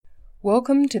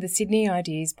Welcome to the Sydney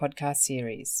Ideas podcast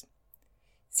series.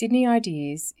 Sydney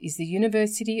Ideas is the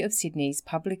University of Sydney's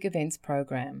public events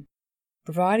program,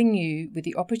 providing you with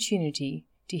the opportunity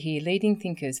to hear leading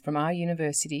thinkers from our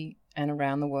university and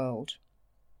around the world.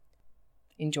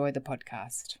 Enjoy the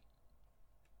podcast.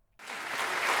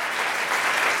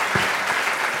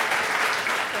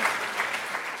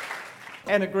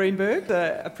 Anna Greenberg,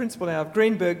 a principal now of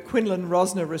Greenberg Quinlan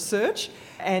Rosner Research,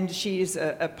 and she is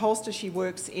a pollster. She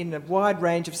works in a wide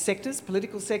range of sectors: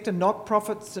 political sector,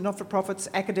 not-for-profits,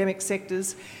 academic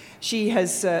sectors. She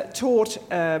has taught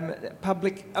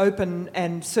public, open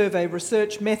and survey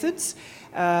research methods.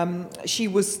 She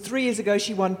was 3 years ago,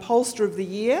 she won Pollster of the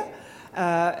Year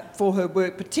for her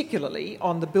work particularly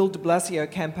on the Bill de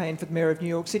Blasio campaign for the Mayor of New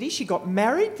York City. She got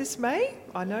married this May,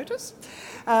 I notice.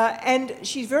 And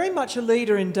she's very much a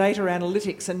leader in data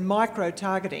analytics and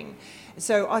micro-targeting.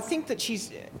 So I think that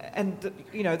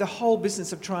the whole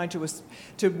business of trying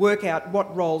to work out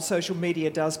what role social media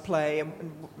does play.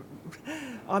 And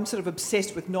I'm sort of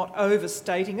obsessed with not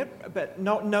overstating it, but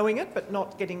not knowing it, but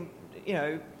not getting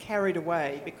carried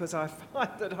away, because I find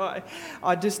that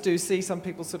I just do see some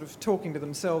people sort of talking to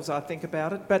themselves, I think,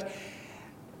 about it. But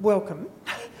welcome.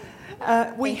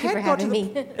 Thank you for having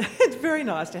me. It's very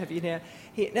nice to have you here.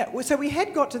 So we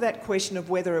had got to that question of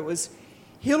whether it was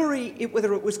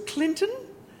whether it was Clinton,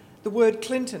 the word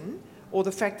Clinton, or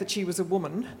the fact that she was a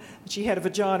woman, she had a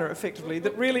vagina effectively,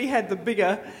 that really had the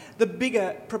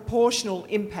bigger proportional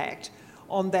impact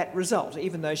on that result,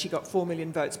 even though she got 4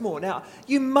 million votes more. Now,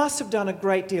 you must have done a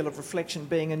great deal of reflection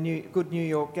being a good New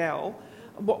York gal.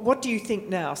 What do you think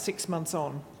now, 6 months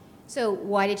on? So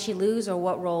why did she lose, or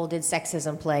what role did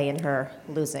sexism play in her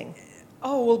losing?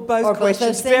 Oh, well, both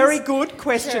questions. Very good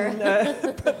question,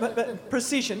 Sure.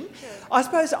 Precision. Sure. I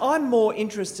suppose I'm more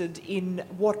interested in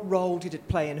what role did it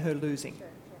play in her losing? Sure.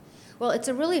 Well, it's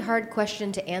a really hard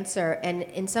question to answer, and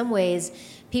in some ways,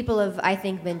 people have, I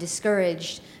think, been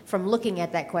discouraged from looking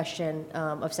at that question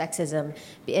of sexism.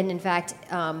 And in fact,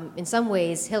 in some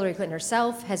ways, Hillary Clinton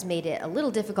herself has made it a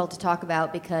little difficult to talk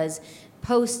about, because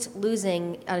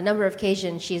post-losing, on a number of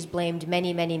occasions, she has blamed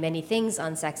many, many, many things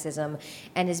on sexism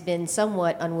and has been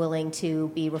somewhat unwilling to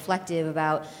be reflective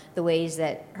about the ways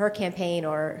that her campaign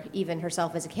or even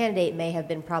herself as a candidate may have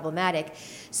been problematic.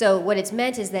 So what it's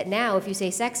meant is that now if you say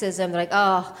sexism, they're like,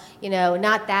 oh,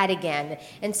 not that again.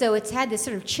 And so it's had this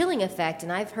sort of chilling effect,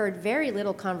 and I've heard very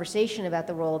little conversation about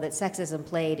the role that sexism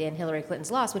played in Hillary Clinton's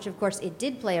loss, which of course it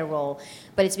did play a role,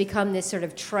 but it's become this sort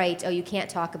of trite, you can't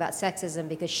talk about sexism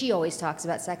because she always talks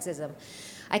about sexism.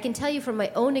 I can tell you from my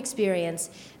own experience,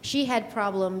 she had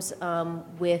problems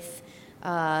with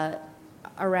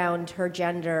around her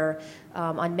gender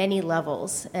on many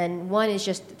levels. And one is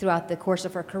just throughout the course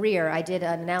of her career. I did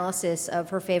an analysis of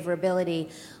her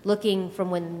favorability looking from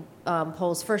when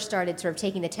polls first started sort of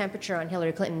taking the temperature on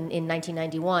Hillary Clinton in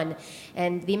 1991.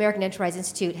 And the American Enterprise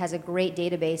Institute has a great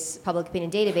database, public opinion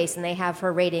database, and they have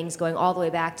her ratings going all the way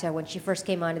back to when she first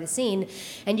came onto the scene.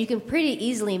 And you can pretty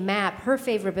easily map her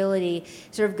favorability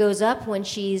sort of goes up when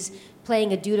she's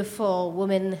playing a dutiful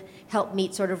woman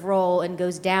helpmeet sort of role, and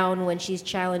goes down when she's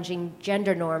challenging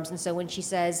gender norms. And so when she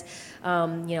says,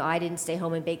 I didn't stay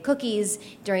home and bake cookies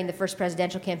during the first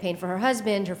presidential campaign for her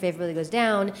husband, her favorability goes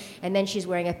down. And then she's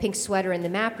wearing a pink sweater in the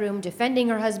map room defending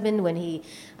her husband when he,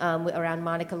 around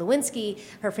Monica Lewinsky,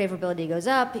 her favorability goes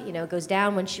up. It goes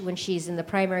down when she's in the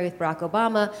primary with Barack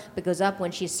Obama, but goes up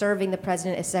when she's serving the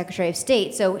president as Secretary of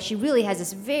State. So she really has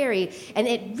this and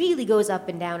it really goes up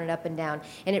and down and up and down.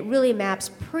 And it really maps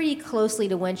pretty closely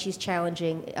to when she's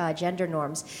challenging gender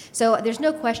norms. So there's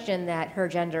no question that her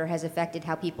gender has affected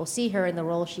how people see her and the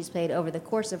role she's played over the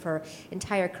course of her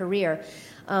entire career.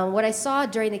 What I saw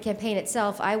during the campaign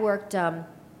itself, I worked, I'm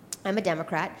a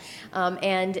Democrat,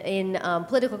 and in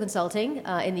political consulting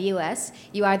in the U.S.,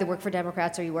 you either work for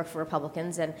Democrats or you work for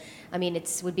Republicans. And I mean,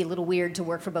 it would be a little weird to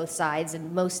work for both sides,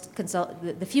 and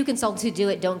the few consultants who do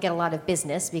it don't get a lot of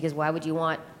business, because why would you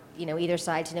want either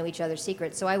side to know each other's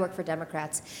secrets? So I work for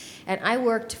Democrats. And I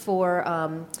worked for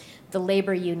the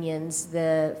labor unions,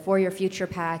 the For Your Future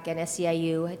PAC and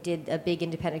SEIU did a big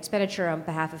independent expenditure on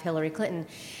behalf of Hillary Clinton.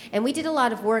 And we did a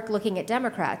lot of work looking at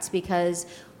Democrats, because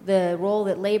the role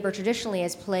that labor traditionally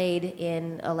has played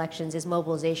in elections is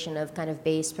mobilization of kind of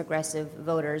base progressive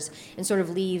voters, and sort of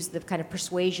leaves the kind of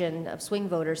persuasion of swing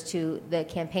voters to the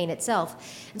campaign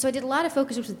itself. And so I did a lot of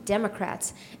focus groups with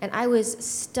Democrats, and I was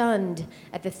stunned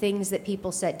at the things that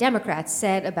Democrats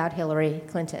said about Hillary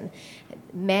Clinton.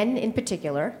 Men in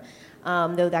particular,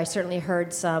 though I certainly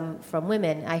heard some from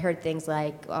women. I heard things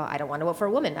like, I don't want to vote for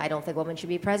a woman. I don't think a woman should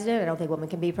be president. I don't think a woman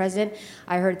can be president.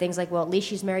 I heard things like, well, at least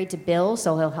she's married to Bill,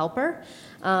 so he'll help her.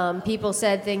 People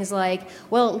said things like,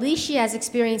 well, at least she has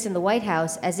experience in the White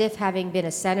House, as if having been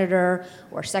a senator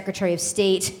or Secretary of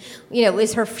State,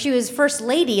 she was First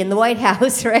Lady in the White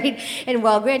House, right? And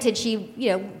while granted she,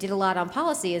 did a lot on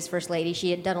policy as First Lady,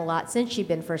 she had done a lot since she'd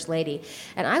been First Lady.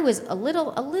 And I was a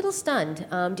little stunned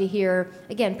to hear,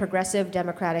 again, progressive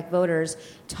Democratic voters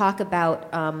talk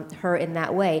about her in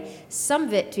that way. Some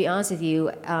of it, to be honest with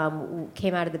you,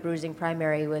 came out of the bruising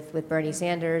primary with Bernie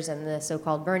Sanders and the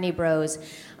so-called Bernie bros.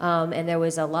 And there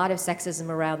was a lot of sexism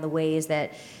around the ways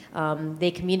that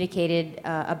they communicated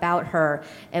about her.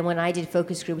 And when I did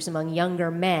focus groups among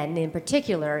younger men in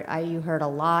particular, you heard a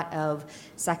lot of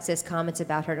sexist comments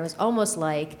about her. And it was almost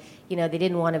like, they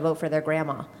didn't want to vote for their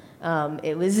grandma.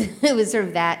 It was sort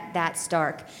of that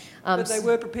stark. But they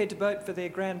were prepared to vote for their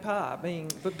grandpa, being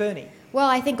Bernie. Well,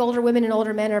 I think older women and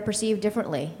older men are perceived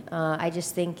differently. I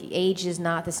just think age is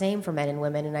not the same for men and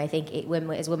women, and I think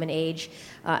as women age,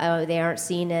 they aren't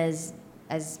seen as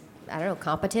I don't know,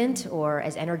 competent or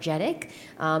as energetic.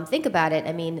 Think about it.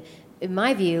 I mean, in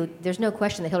my view, there's no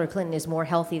question that Hillary Clinton is more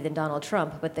healthy than Donald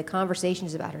Trump, but the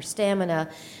conversations about her stamina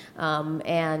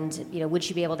and, would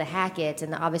she be able to hack it?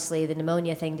 And obviously the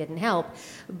pneumonia thing didn't help.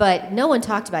 But no one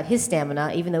talked about his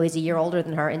stamina, even though he's a year older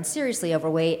than her and seriously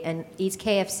overweight and eats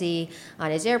KFC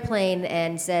on his airplane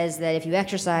and says that if you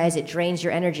exercise, it drains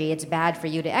your energy. It's bad for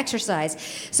you to exercise.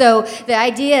 So the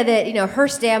idea that, her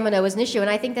stamina was an issue, and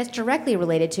I think that's directly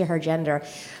related to her gender.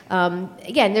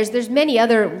 Again, there's many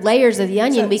other layers of the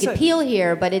onion we could peel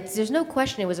here, but there's no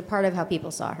question it was a part of how people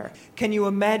saw her. Can you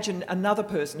imagine another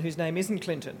person whose name isn't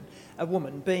Clinton, a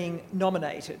woman, being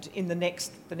nominated in the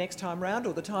next time round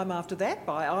or the time after that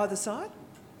by either side?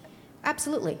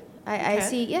 Absolutely. I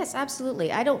see. Yes,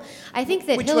 absolutely. I think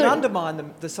that which Hillary would undermine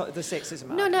the sexism.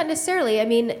 No, not necessarily. I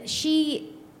mean,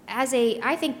 I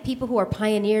think people who are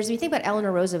pioneers. When you think about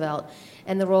Eleanor Roosevelt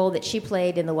and the role that she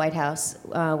played in the White House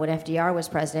when FDR was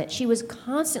president, she was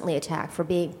constantly attacked for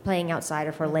playing outside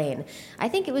of her lane. I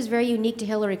think it was very unique to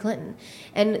Hillary Clinton.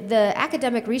 And the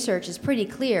academic research is pretty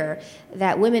clear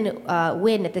that women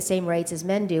win at the same rates as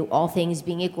men do, all things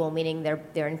being equal, meaning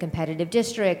they're in competitive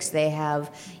districts, they have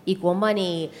equal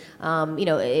money.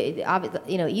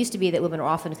 It used to be that women were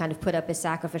often kind of put up as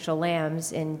sacrificial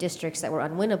lambs in districts that were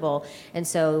unwinnable, and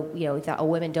so we thought,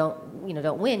 women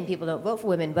don't win, people don't vote for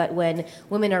women. But when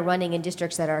women are running in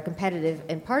districts that are competitive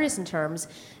in partisan terms,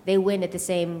 they win at the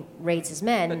same rates as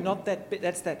men. But not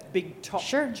that's that big top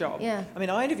job. Yeah. I mean,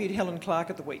 I interviewed Helen Clark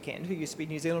at the weekend, who used to be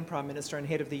New Zealand Prime Minister and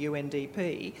head of the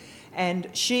UNDP, and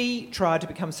she tried to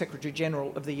become Secretary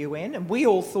General of the UN, and we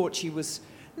all thought she was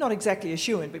not exactly a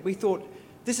shoo-in, but we thought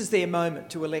this is their moment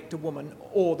to elect a woman,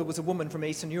 or there was a woman from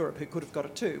Eastern Europe who could have got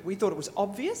it too. We thought it was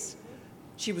obvious.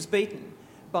 She was beaten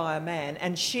by a man,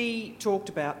 and she talked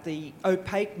about the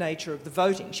opaque nature of the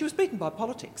voting. She was beaten by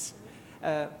politics.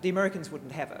 The Americans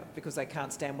wouldn't have her because they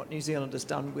can't stand what New Zealand has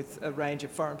done with a range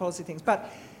of foreign policy things.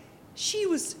 But she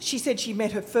said she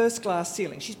met her first glass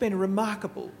ceiling. She's been a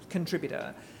remarkable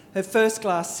contributor. Her first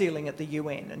glass ceiling at the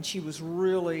UN, and she was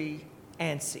really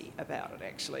antsy about it,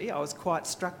 actually. I was quite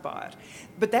struck by it.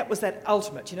 But that was that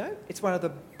ultimate, it's one of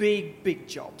the big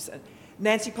jobs. And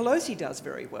Nancy Pelosi does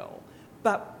very well.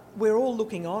 But we're all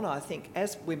looking on, I think,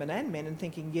 as women and men, and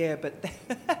thinking, yeah, but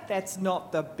that's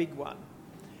not the big one.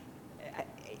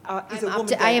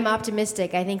 I am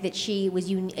optimistic. I think that she was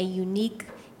a unique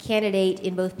candidate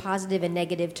in both positive and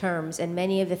negative terms, and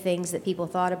many of the things that people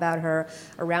thought about her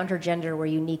around her gender were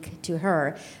unique to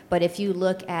her. But if you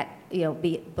look at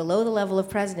below the level of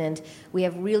president, we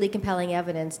have really compelling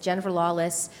evidence. Jennifer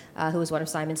Lawless, who was one of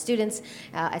Simon's students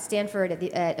at Stanford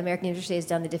at American University, has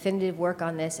done the definitive work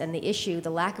on this, and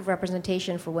the lack of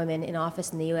representation for women in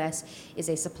office in the U.S. is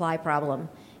a supply problem.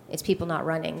 It's people not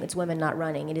running. It's women not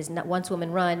running. It is not, once women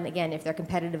run, again, if they're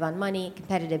competitive on money,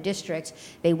 competitive districts,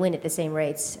 they win at the same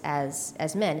rates as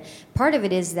men. Part of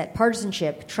it is that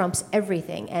partisanship trumps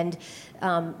everything, and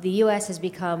the U.S. has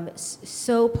become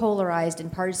so polarized in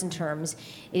partisan terms.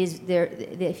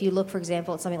 If you look, for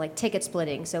example, at something like ticket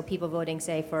splitting, so people voting,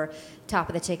 say, for top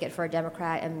of the ticket for a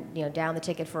Democrat and down the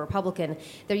ticket for a Republican,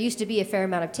 there used to be a fair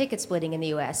amount of ticket splitting in the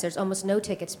U.S. There's almost no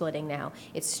ticket splitting now.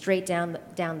 It's straight down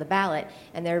the ballot,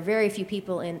 and there are very few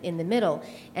people in the middle.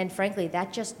 And frankly,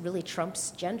 that just really trumps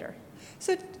gender.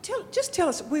 So tell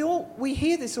us, we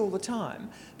hear this all the time,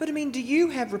 but I mean, do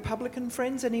you have Republican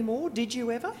friends anymore? Did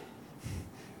you ever?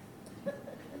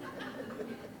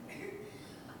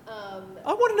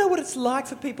 I want to know what it's like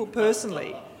for people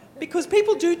personally, because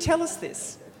people do tell us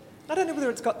this. I don't know whether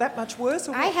it's got that much worse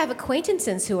or what. I have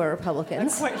acquaintances who are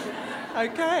Republicans.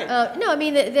 Okay. No, I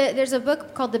mean, there's a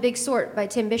book called The Big Sort by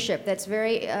Tim Bishop that's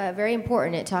very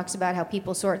important. It talks about how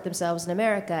people sort themselves in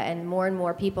America, and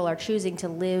more people are choosing to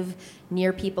live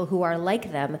near people who are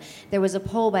like them. There was a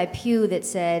poll by Pew that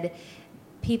said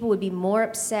people would be more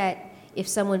upset if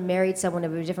someone married someone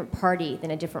of a different party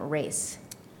than a different race.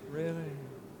 Really?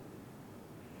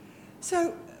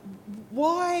 So,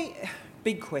 why...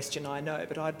 Big question, I know,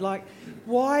 but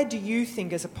why do you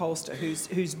think, as a pollster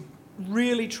who's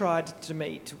really tried to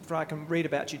meet, if I can read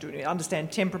about you,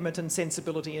 understand temperament and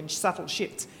sensibility and subtle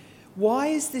shifts, why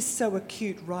is this so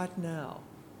acute right now?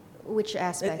 Which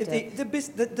aspect?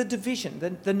 The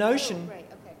division, the notion... Oh, right.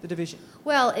 The division.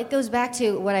 Well, it goes back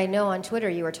to what I know on Twitter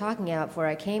you were talking about before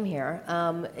I came here,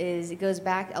 it goes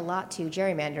back a lot to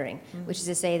gerrymandering, which is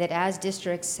to say that as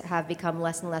districts have become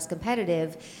less and less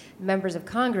competitive, members of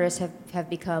Congress have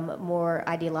become more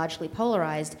ideologically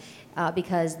polarized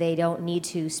because they don't need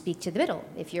to speak to the middle.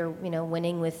 If you're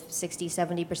winning with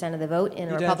 60-70% of the vote in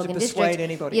a Republican district,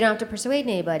 you don't have to persuade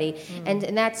anybody.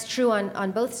 And that's true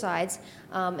on both sides.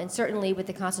 And certainly with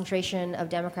the concentration of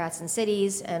Democrats in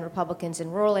cities and Republicans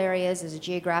in rural areas, there's a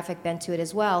geographic bent to it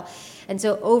as well. And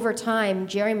so over time,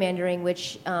 gerrymandering,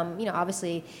 which,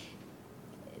 obviously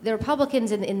the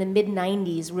Republicans in the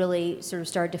mid-'90s really sort of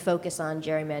started to focus on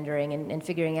gerrymandering and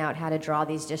figuring out how to draw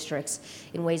these districts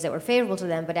in ways that were favorable to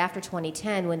them. But after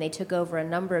 2010, when they took over a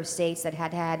number of states that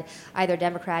had either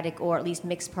Democratic or at least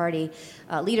mixed party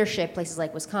leadership, places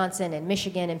like Wisconsin and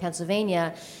Michigan and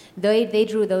Pennsylvania, they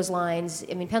drew those lines.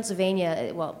 I mean,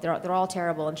 Pennsylvania, well, they're all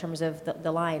terrible in terms of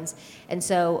the lines. And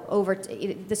so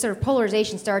the sort of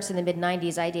polarization starts in the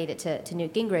mid-'90s. I date it to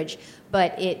Newt Gingrich,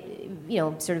 but it,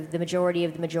 sort of the majority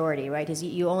of the majority, right? Because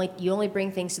you only bring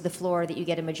things to the floor that you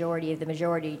get a majority of the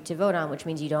majority to vote on, which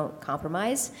means you don't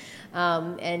compromise.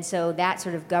 And so that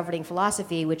sort of governing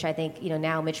philosophy, which I think,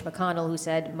 now Mitch McConnell, who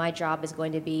said, my job is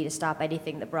going to be to stop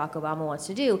anything that Barack Obama wants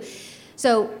to do.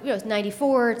 So, it's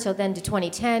 94 till then to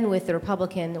 2010 with the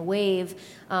Republican wave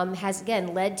has,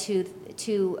 again, led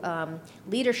to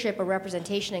leadership or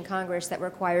representation in Congress that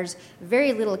requires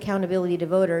very little accountability to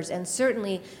voters, and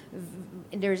certainly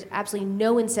there's absolutely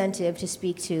no incentive to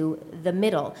speak to the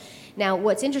middle. Now,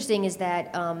 what's interesting is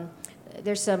that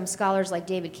there's some scholars like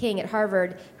David King at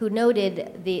Harvard who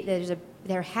noted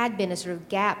there had been a sort of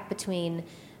gap between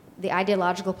the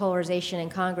ideological polarization in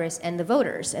Congress and the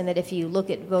voters, and that if you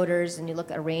look at voters and you look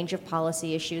at a range of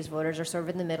policy issues, voters are sort of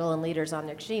in the middle and leaders on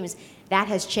the extremes. That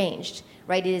has changed,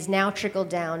 right? It is now trickled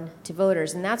down to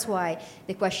voters, and that's why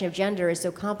the question of gender is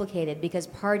so complicated, because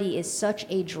party is such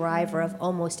a driver of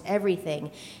almost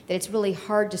everything that it's really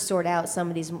hard to sort out some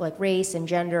of these, like race and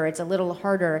gender. It's a little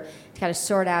harder to kind of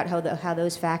sort out how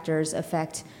those factors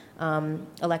affect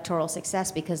electoral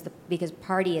success because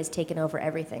party has taken over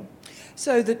everything.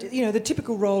 So the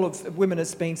typical role of women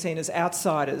has been seen as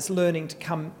outsiders, learning to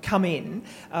come in,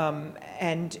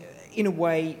 and in a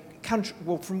way,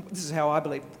 this is how I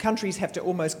believe, countries have to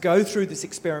almost go through this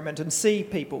experiment and see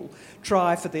people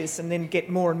try for this and then get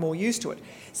more and more used to it.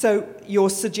 So you're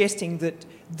suggesting that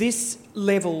this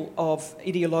level of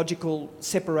ideological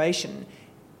separation,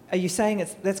 are you saying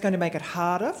that's going to make it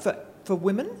harder for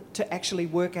women to actually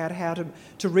work out how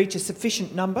to reach a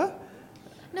sufficient number?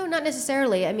 No, not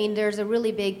necessarily. I mean, there's a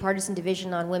really big partisan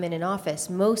division on women in office.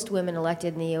 Most women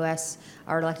elected in the U.S.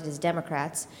 are elected as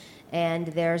Democrats. And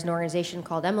there's an organization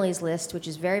called Emily's List, which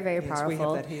is very, very powerful. Yes, we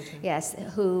have that here too. Yes,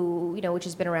 which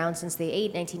has been around since the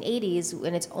 1980s,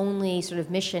 and its only sort of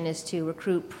mission is to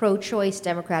recruit pro-choice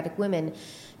Democratic women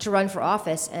to run for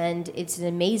office, and it's an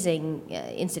amazing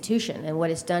institution and what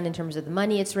it's done in terms of the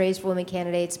money it's raised for women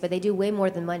candidates, but they do way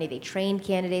more than money. They train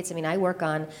candidates. I mean,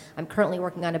 I'm currently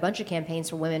working on a bunch of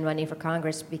campaigns for women running for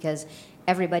Congress because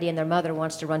everybody and their mother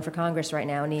wants to run for Congress right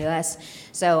now in the U.S.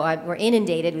 So we're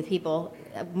inundated with people,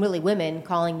 really women,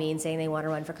 calling me and saying they want to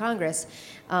run for Congress.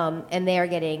 And they are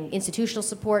getting institutional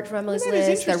support from Emily's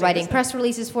List. They're writing press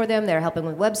releases for them. They're helping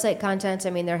with website content.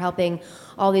 I mean, they're helping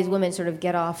all these women sort of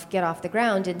get off the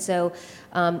ground. And so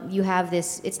you have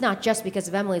this, it's not just because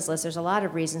of Emily's List. There's a lot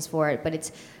of reasons for it, but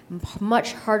it's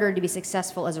much harder to be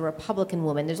successful as a Republican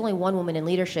woman. There's only one woman in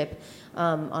leadership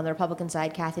on the Republican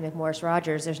side, Kathy McMorris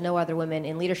Rodgers. There's no other women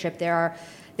in leadership. There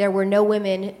were no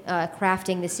women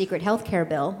crafting the secret health care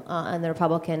bill in the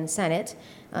Republican Senate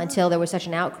until there was such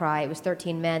an outcry. It was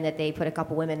 13 men that they put a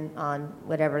couple women on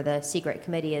whatever the secret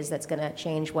committee is that's going to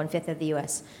change 1/5 of the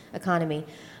U.S. economy.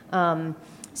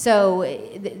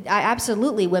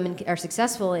 Absolutely, women are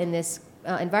successful in this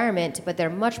environment, but they're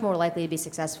much more likely to be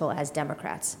successful as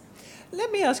Democrats.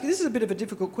 Let me ask you, this is a bit of a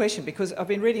difficult question because I've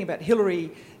been reading about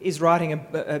Hillary is writing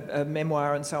a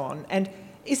memoir and so on, and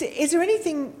is there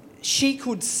anything she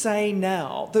could say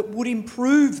now that would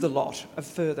improve the lot of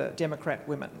further Democrat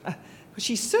women? Because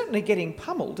she's certainly getting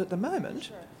pummeled at the moment.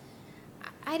 Sure.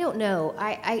 I don't know.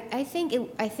 I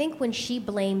think when she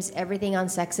blames everything on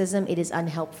sexism, it is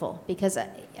unhelpful because,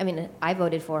 I mean, I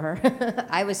voted for her.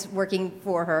 I was working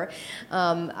for her.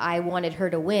 I wanted her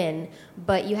to win,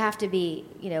 but you have to be,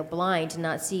 blind to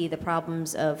not see the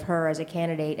problems of her as a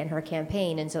candidate and her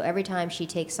campaign. And so every time she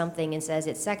takes something and says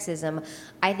it's sexism,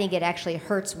 I think it actually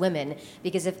hurts women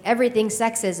because if everything's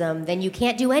sexism, then you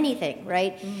can't do anything,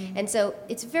 right? Mm-hmm. And so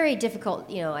it's very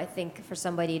difficult, I think, for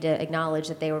somebody to acknowledge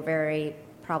that they were very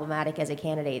problematic as a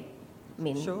candidate. I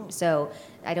mean, sure. So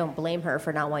I don't blame her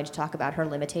for not wanting to talk about her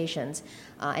limitations.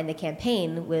 And the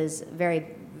campaign was very,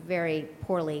 very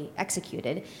poorly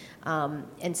executed.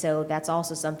 And so that's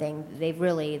also something the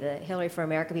Hillary for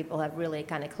America people have really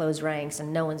kind of closed ranks,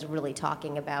 and no one's really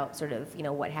talking about sort of,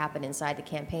 what happened inside the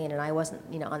campaign. And I wasn't,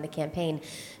 on the campaign.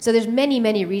 So there's many,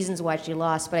 many reasons why she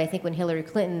lost. But I think when Hillary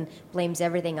Clinton blames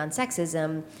everything on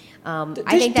sexism,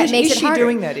 I think that makes it harder. Is she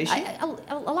doing that? Is she?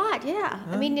 A lot, yeah.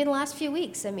 Huh? I mean, in the last few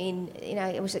weeks,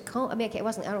 it was at Comey. I mean, it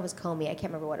wasn't. I don't know if it was Comey. I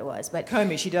can't remember what it was, but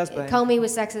Comey, she does blame. Comey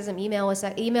was sexism. Email was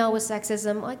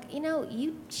sexism. Like,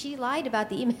 she lied about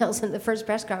the emails in the first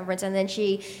press conference, and then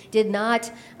she did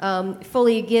not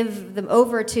fully give them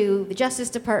over to the Justice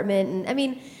Department. And I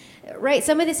mean, right?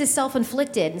 Some of this is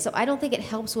self-inflicted, and so I don't think it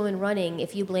helps women running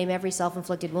if you blame every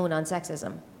self-inflicted wound on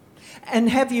sexism. And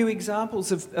have you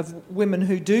examples of women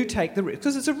who do take the risk?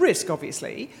 Because it's a risk,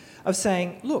 obviously, of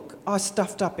saying, look, I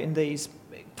stuffed up in these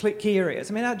key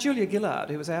areas. I mean, Julia Gillard,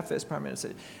 who was our first Prime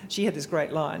Minister, she had this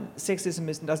great line,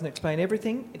 sexism doesn't explain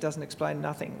everything, it doesn't explain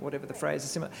nothing, whatever the phrase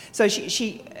is similar. So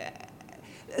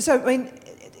I mean,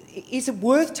 is it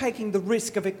worth taking the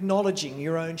risk of acknowledging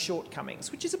your own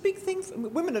shortcomings, which is a big thing?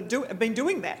 Women have been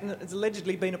doing that, and it's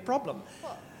allegedly been a problem.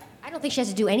 Well, I don't think she has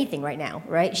to do anything right now,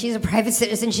 right? She's a private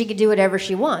citizen. She can do whatever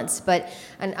she wants.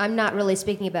 And I'm not really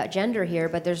speaking about gender here,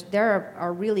 but there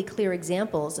are really clear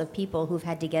examples of people who've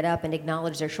had to get up and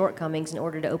acknowledge their shortcomings in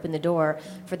order to open the door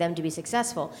for them to be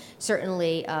successful.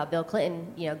 Certainly, Bill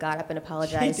Clinton, got up and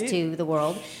apologized to the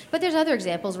world. But there's other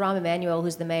examples. Rahm Emanuel,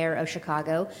 who's the mayor of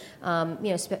Chicago,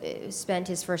 spent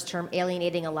his first term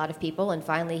alienating a lot of people, and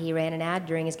finally he ran an ad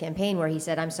during his campaign where he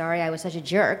said, "I'm sorry, I was such a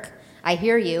jerk. I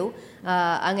hear you.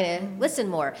 I'm going to listen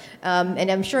more." And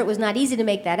I'm sure it was not easy to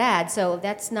make that ad, so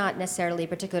that's not necessarily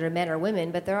particular to men or women,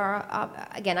 but there are,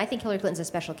 again, I think Hillary Clinton's a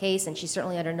special case, and she's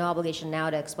certainly under no obligation now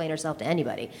to explain herself to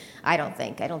anybody. I don't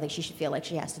think she should feel like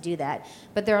she has to do that.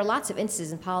 But there are lots of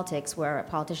instances in politics where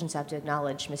politicians have to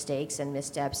acknowledge mistakes and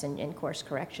missteps and course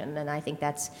correction, and I think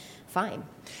that's fine.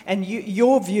 And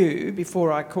your view,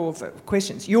 before I call for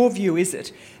questions, your view is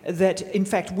it that, in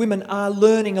fact, women are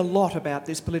learning a lot about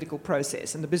this political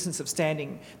process and the business of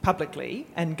standing publicly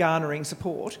and garnering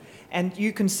support, and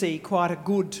you can see quite a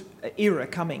good era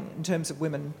coming in terms of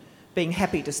women being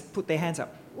happy to put their hands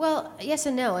up? Well, yes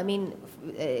and no. I mean,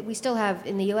 we still have,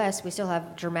 in the U.S., we still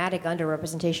have dramatic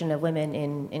underrepresentation of women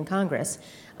in Congress.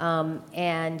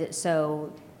 And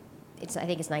so I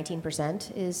think it's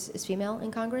 19% is female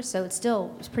in Congress, so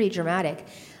it's pretty dramatic.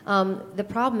 The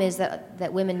problem is that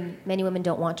many women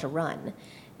don't want to run.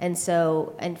 And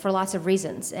for lots of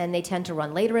reasons. And they tend to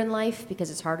run later in life because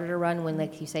it's harder to run when,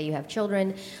 like you say, you have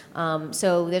children.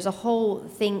 So there's a whole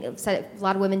thing. A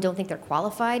lot of women don't think they're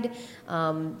qualified.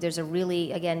 There's a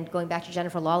really, again, going back to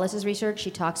Jennifer Lawless's research, she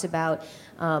talks about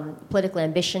political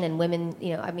ambition and women.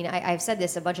 I've said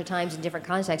this a bunch of times in different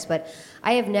contexts, but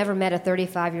I have never met a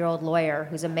 35-year-old lawyer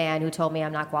who's a man who told me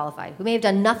I'm not qualified, who may have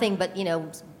done nothing but,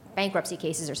 bankruptcy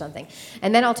cases or something.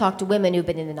 And then I'll talk to women who've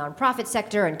been in the nonprofit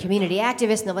sector and community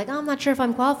activists, and they're like, "Oh, I'm not sure if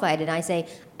I'm qualified." And I say,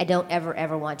 I don't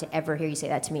ever want to ever hear you say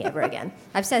that to me ever again.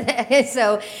 I've said that.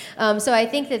 So I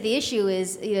think that the issue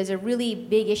is, there's a really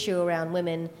big issue around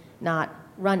women not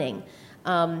running.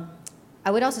 I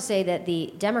would also say that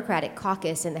the Democratic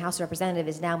caucus in the House of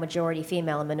Representatives is now majority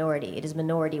female and minority. It is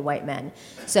minority white men.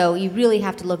 So you really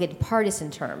have to look at partisan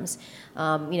terms.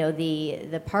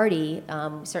 The party,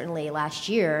 certainly last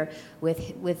year,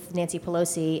 with Nancy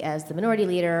Pelosi as the minority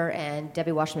leader and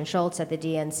Debbie Wasserman Schultz at the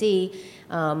DNC,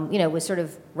 was sort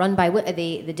of run by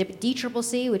the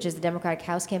DCCC, which is the Democratic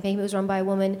House campaign, was run by a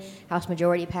woman. House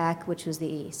Majority PAC, which was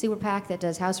the super PAC that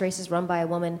does House races, run by a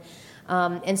woman.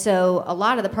 And so a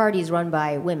lot of the party is run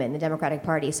by women, the Democratic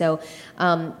Party. So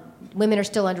women are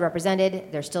still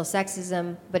underrepresented, there's still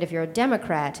sexism, but if you're a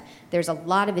Democrat, there's a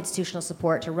lot of institutional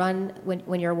support to run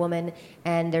when you're a woman,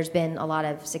 and there's been a lot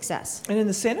of success. And in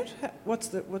the Senate, what's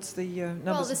the numbers?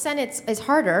 Well, the Senate is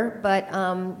harder,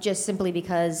 but just simply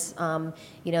because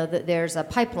there's a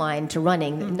pipeline to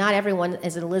running. Not everyone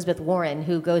is an Elizabeth Warren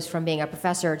who goes from being a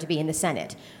professor to be in the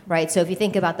Senate, right? So if you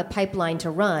think about the pipeline to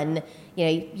run,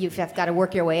 you've got to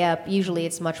work your way up. Usually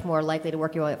it's much more likely to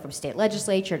work your way up from state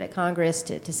legislature to Congress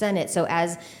to Senate. So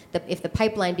if the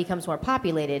pipeline becomes more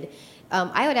populated,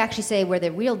 I would actually say where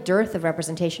the real dearth of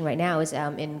representation right now is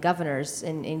in governors,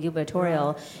 in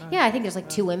gubernatorial. Right. Yeah, I think there's like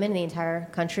 2 women in the entire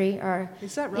country.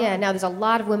 Is that right? Yeah, now there's a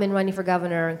lot of women running for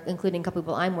governor, including a couple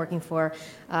people I'm working for,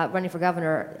 running for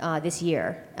governor this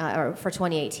year, or for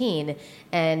 2018,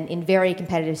 and in very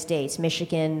competitive states,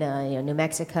 Michigan, New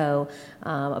Mexico,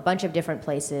 a bunch of different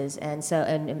places,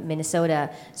 and Minnesota.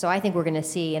 So I think we're going to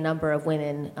see a number of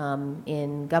women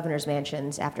in governors'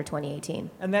 mansions after 2018.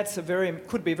 And that's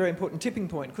could be a very important tipping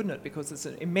point, couldn't it? Because it's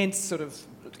an immense sort of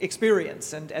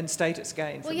experience and status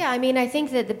gain. Well, yeah, I mean, I think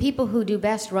that the people who do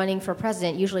best running for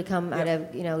president usually come out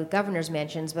of, governors'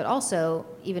 mansions, but also,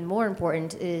 even more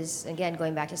important is, again,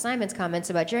 going back to Simon's comments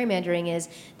about gerrymandering, is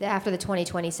that after the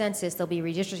 2020 census, there'll be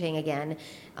redistricting again.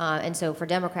 And so for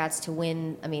Democrats to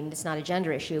win, I mean, it's not a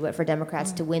gender issue, but for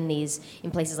Democrats to win these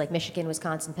in places like Michigan,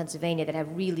 Wisconsin, Pennsylvania that are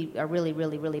really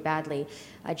badly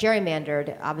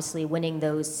gerrymandered, obviously winning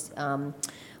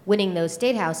those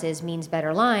state houses means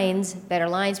better lines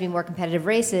mean more competitive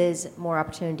races, more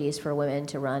opportunities for women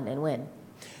to run and win.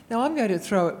 Now I'm going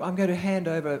to hand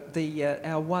over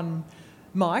our one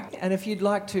mic, and if you'd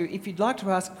like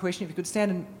to ask a question, if you could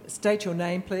stand and state your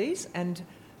name, please, and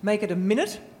make it a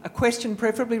minute, a question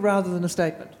preferably, rather than a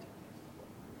statement.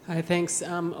 Hi, thanks.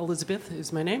 Elizabeth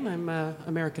is my name. I'm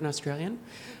American-Australian.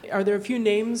 Are there a few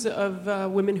names of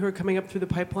women who are coming up through the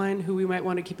pipeline who we might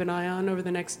want to keep an eye on over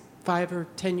the next 5 or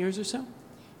 10 years or so?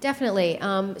 Definitely.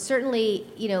 Certainly,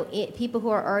 people who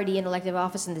are already in elective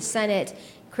office in the Senate,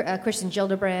 Kristen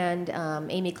Gillibrand,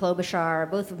 Amy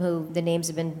Klobuchar, both of whom the names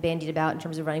have been bandied about in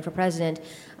terms of running for president,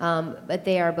 but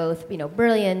they are both,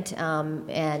 brilliant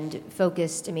and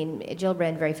focused. I mean,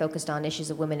 Gillibrand very focused on issues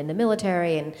of women in the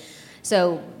military, and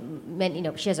so,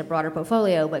 she has a broader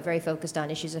portfolio, but very focused on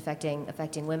issues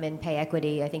affecting women, pay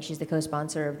equity. I think she's the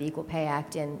co-sponsor of the Equal Pay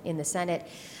Act in the Senate.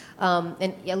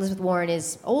 And Elizabeth Warren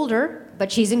is older,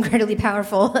 but she's incredibly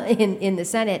powerful in the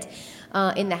Senate.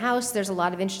 In the House, there's a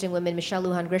lot of interesting women. Michelle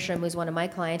Lujan Grisham, who's one of my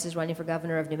clients, is running for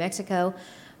governor of New Mexico.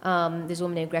 There's a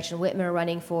woman named Gretchen Whitmer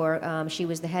running for, she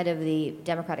was the head of the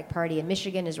Democratic Party in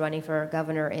Michigan, is running for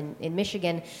governor in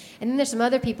Michigan. And then there's some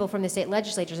other people from the state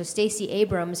legislature. So Stacey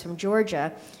Abrams from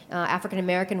Georgia,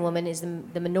 African-American woman, is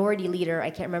the minority leader. I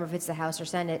can't remember if it's the House or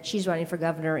Senate. She's running for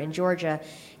governor in Georgia,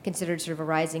 considered sort of a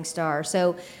rising star.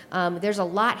 So there's a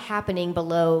lot happening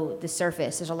below the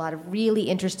surface. There's a lot of really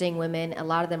interesting women. A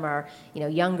lot of them are,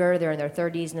 younger. They're in their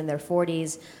 30s and in their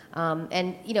 40s.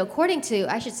 And, according to,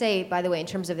 I should say, by the way, in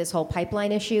terms of this whole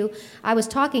pipeline issue, I was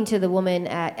talking to the woman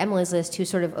at Emily's List who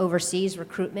sort of oversees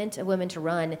recruitment of women to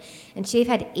run, and they've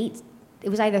had it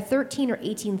was either 13 or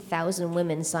 18,000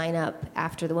 women sign up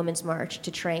after the Women's March to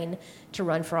train to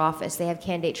run for office. They have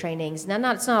candidate trainings.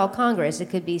 Now, it's not all Congress. It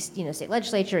could be, state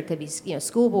legislature. It could be,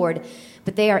 school board.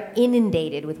 But they are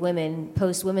inundated with women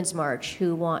post-Women's March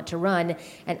who want to run.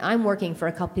 And I'm working for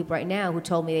a couple people right now who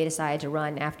told me they decided to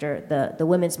run after the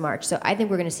Women's March. So I think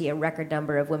we're going to see a record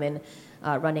number of women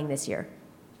running this year.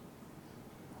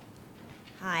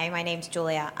 Hi, my name's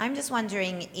Julia. I'm just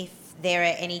wondering if there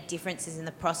are any differences in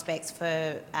the prospects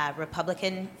for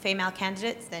Republican female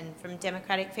candidates than from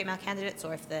Democratic female candidates,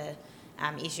 or if the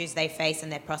issues they face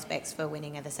and their prospects for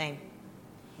winning are the same.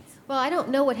 Well, I don't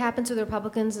know what happens with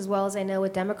Republicans as well as I know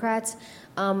with Democrats,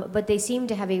 but they seem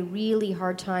to have a really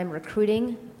hard time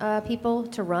recruiting people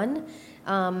to run.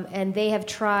 And they have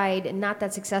tried, not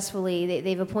that successfully,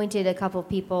 they've appointed a couple of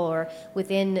people or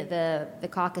within the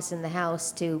caucus in the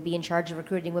House to be in charge of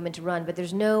recruiting women to run, but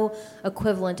there's no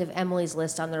equivalent of Emily's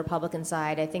List on the Republican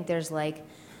side. I think there's like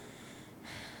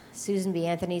Susan B.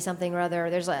 Anthony something or other.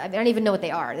 I don't even know what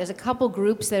they are. There's a couple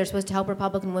groups that are supposed to help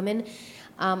Republican women,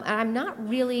 and I'm not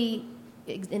really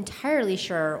entirely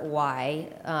sure why,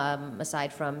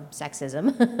 aside from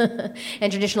sexism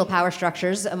and traditional power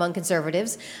structures among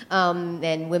conservatives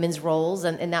and women's roles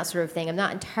and that sort of thing. I'm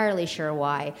not entirely sure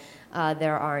why.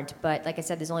 there aren't. But like I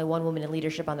said, there's only one woman in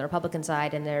leadership on the Republican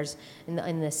side, and there's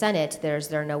in the Senate there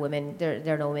are no women.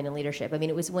 There are no women in leadership. I mean,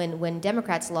 it was when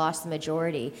Democrats lost the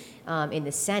majority in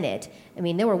the Senate. I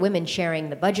mean, there were women chairing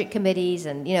the budget committees,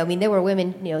 and there were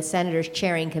women, senators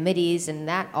chairing committees, and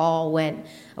that all went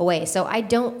away. So I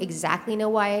don't exactly know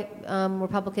why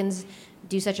Republicans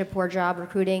do such a poor job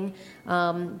recruiting,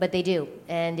 but they do,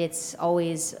 and it's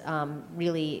always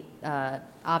really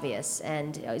obvious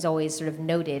and is always sort of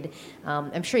noted.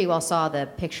 I'm sure you all saw the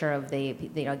picture of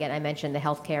again, I mentioned the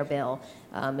health care bill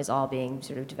is all being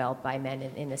sort of developed by men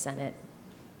in the Senate.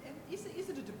 And is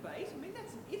it a debate? I mean,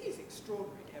 it is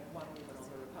extraordinary to have one woman on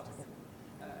the Republican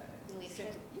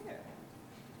Senate. Yeah.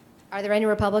 Are there any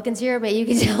Republicans here? Maybe you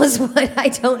can tell us what. I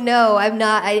don't know.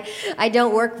 I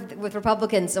don't work with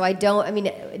Republicans, so I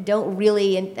don't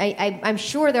really. And I'm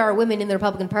sure there are women in the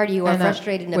Republican Party who are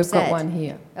frustrated and upset. We've got one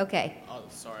here. Okay. Oh,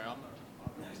 sorry, I'm not.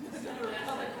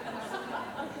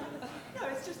 No,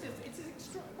 it's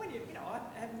extraordinary. When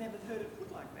I've never heard it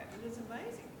put like that, and it's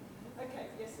amazing. Okay,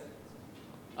 yes,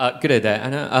 sir. Good day there,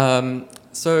 Anna.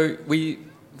 So we've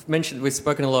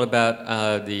spoken a lot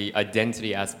about the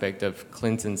identity aspect of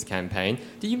Clinton's campaign.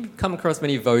 Do you come across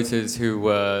many voters who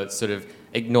sort of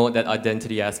ignored that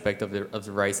identity aspect of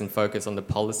the race and focus on the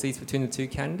policies between the two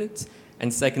candidates?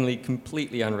 And secondly,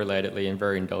 completely unrelatedly and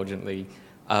very indulgently,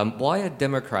 why are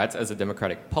Democrats, as a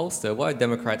Democratic pollster, why are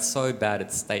Democrats so bad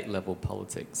at state-level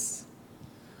politics?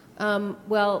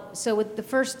 Well, so with the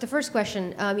first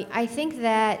question, I think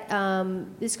that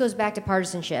this goes back to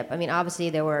partisanship. I mean, obviously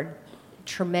there were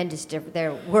tremendous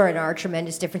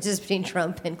differences between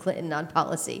Trump and Clinton on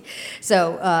policy.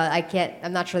 So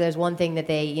I'm not sure there's one thing that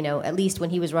they, at least when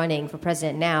he was running for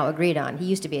president now, agreed on. He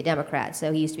used to be a Democrat,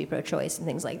 so he used to be pro-choice and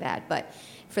things like that. But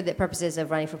for the purposes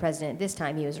of running for president this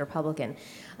time, he was a Republican.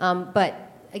 But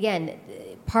again,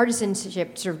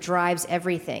 partisanship sort of drives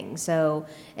everything. So,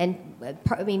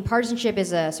 partisanship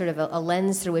is a sort of a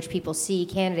lens through which people see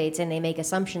candidates and they make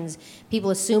assumptions. People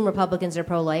assume Republicans are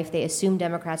pro-life. They assume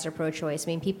Democrats are pro-choice.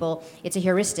 It's a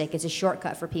heuristic. It's a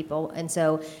shortcut for people. And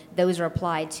so those are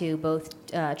applied to both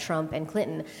Trump and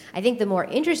Clinton. I think the more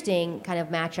interesting kind of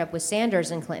matchup was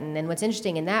Sanders and Clinton. And what's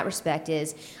interesting in that respect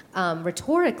is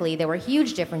rhetorically there were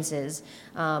huge differences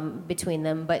between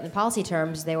them, but in policy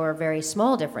terms there were very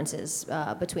small differences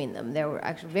between them. There were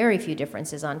actually very few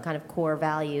differences on kind of core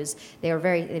values. They were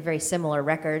very similar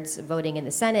records voting in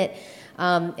the Senate.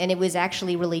 And it was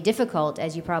actually really difficult,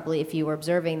 as you probably, if you were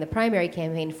observing the primary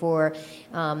campaign,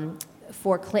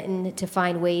 for Clinton to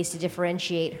find ways to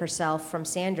differentiate herself from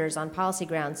Sanders on policy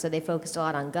grounds. So they focused a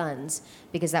lot on guns,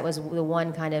 because that was the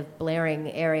one kind of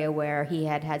blaring area where he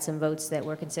had some votes that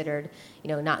were considered,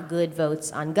 not good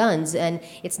votes on guns. And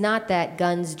it's not that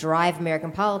guns drive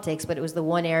American politics, but it was the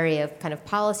one area of kind of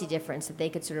policy difference that they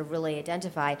could sort of really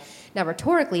identify. Now,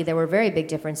 rhetorically, there were very big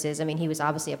differences. I mean, he was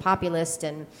obviously a populist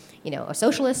and, a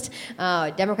socialist,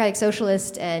 democratic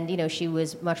socialist, and, she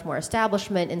was much more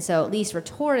establishment. And so at least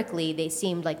rhetorically, they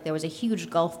seemed like there was a huge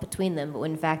gulf between them, but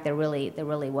in fact, there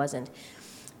really wasn't.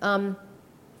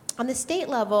 On the state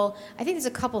level, I think there's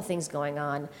a couple things going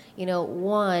on.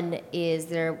 One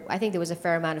is I think there was a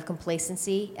fair amount of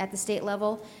complacency at the state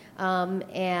level.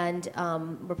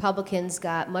 Republicans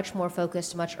got much more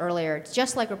focused much earlier. It's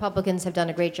just like Republicans have done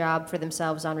a great job for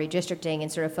themselves on redistricting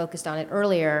and sort of focused on it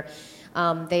earlier.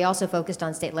 They also focused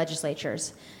on state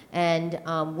legislatures and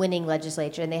winning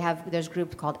legislature. And there's a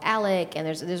group called ALEC, and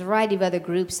there's a variety of other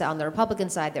groups on the Republican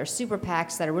side. There are super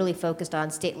PACs that are really focused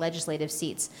on state legislative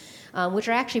seats, which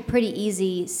are actually pretty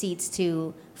easy seats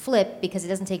to flip because it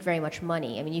doesn't take very much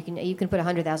money. I mean, you can put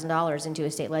 $100,000 into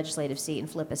a state legislative seat and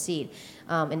flip a seat.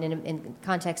 And in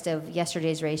context of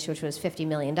yesterday's race, which was $50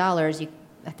 million,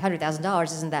 $100,000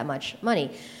 isn't that much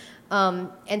money.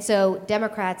 And so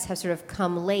Democrats have sort of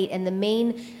come late, and the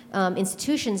main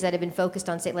institutions that have been focused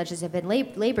on state legislatures have been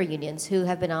labor unions, who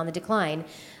have been on the decline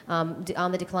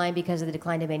because of the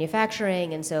decline of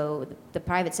manufacturing, and so the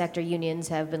private sector unions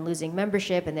have been losing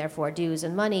membership and therefore dues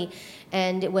and money.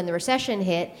 And when the recession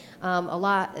hit,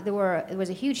 there was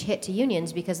a huge hit to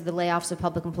unions because of the layoffs of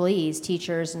public employees,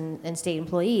 teachers and state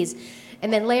employees.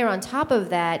 And then layer on top of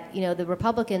that, the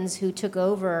Republicans who took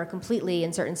over completely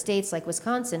in certain states like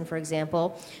Wisconsin, for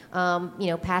example,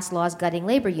 passed laws gutting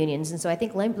labor unions. And so I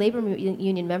think labor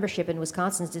union membership in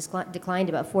Wisconsin's declined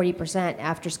about 40%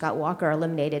 after Scott Walker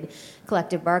eliminated integrated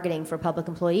collective bargaining for public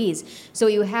employees. So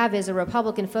what you have is a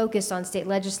Republican focus on state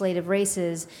legislative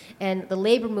races and the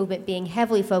labor movement being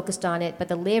heavily focused on it, but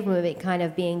the labor movement kind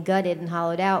of being gutted and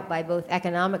hollowed out by both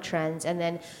economic trends and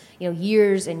then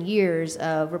years and years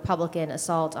of Republican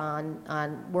assault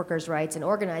on workers' rights and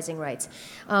organizing rights.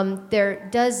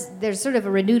 There's sort of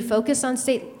a renewed focus on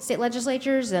state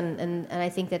legislatures, and I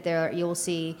think that you'll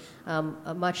see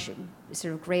a much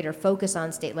sort of greater focus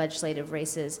on state legislative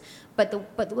races. But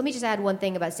let me just add one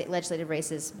thing about state legislative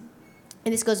races,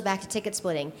 and this goes back to ticket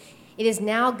splitting. It is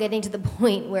now getting to the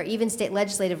point where even state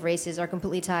legislative races are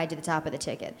completely tied to the top of the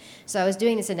ticket. So I was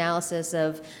doing this analysis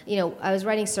of, I was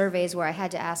writing surveys where I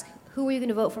had to ask, who are you going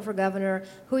to vote for governor?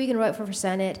 Who are you going to vote for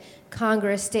Senate,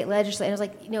 Congress, state legislature? And I was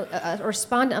like, a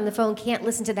respondent on the phone can't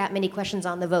listen to that many questions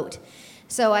on the vote.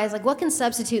 So I was like, what can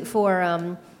substitute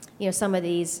for some of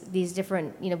these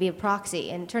different, be a proxy.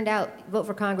 And it turned out vote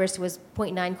for Congress was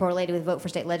 0.9 correlated with vote for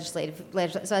state legislative.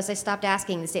 So as I stopped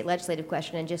asking the state legislative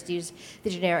question and just used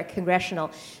the generic congressional.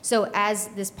 So as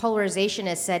this polarization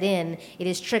has set in, it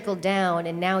has trickled down,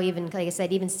 and now even, like I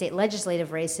said, even state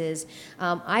legislative races.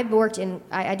 I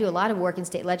do a lot of work in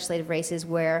state legislative races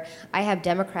where I have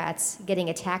Democrats getting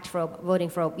attacked for voting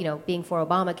for, being for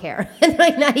Obamacare,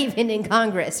 like not even in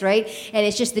Congress, right? And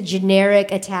it's just the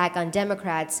generic attack on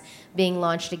Democrats being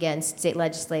launched against state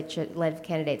legislative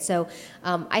candidates. So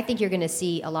I think you're going to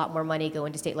see a lot more money go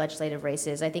into state legislative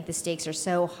races. I think the stakes are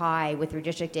so high with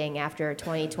redistricting after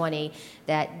 2020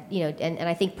 that, and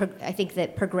I think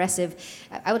that progressive,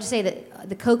 I would just say that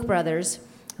the Koch brothers,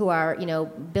 who are,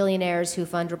 billionaires who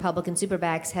fund Republican super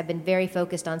PACs, have been very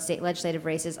focused on state legislative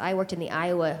races. I worked in the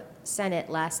Iowa Senate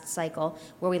last cycle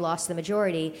where we lost the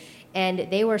majority, and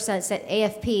they were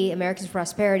AFP, Americans for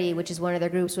Prosperity, which is one of their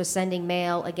groups, was sending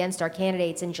mail against our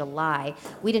candidates in July.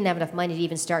 We didn't have enough money to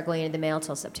even start going into the mail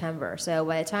until September. So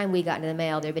by the time we got into the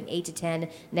mail, there had been 8 to 10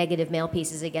 negative mail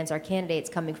pieces against our candidates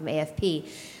coming from AFP.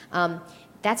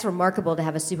 That's remarkable to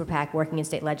have a super PAC working in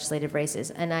state legislative races.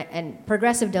 And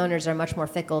progressive donors are much more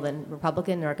fickle than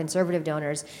Republican or conservative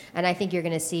donors. And I think you're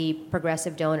going to see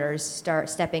progressive donors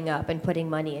start stepping up and putting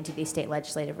money into these state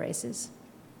legislative races.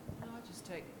 I'll just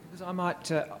take, because I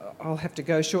might, I'll have to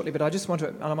go shortly, but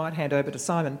I might hand over to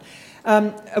Simon.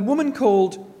 A woman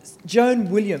called Joan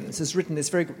Williams has written this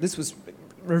this was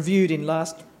reviewed in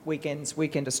last weekend's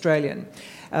Weekend Australian.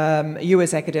 A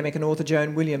US academic and author,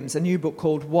 Joan Williams, a new book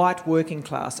called White Working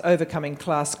Class, Overcoming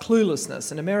Class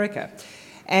Cluelessness in America.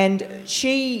 And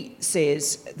she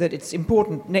says that it's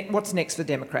important, what's next for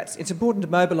Democrats? It's important to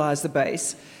mobilise the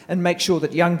base and make sure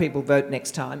that young people vote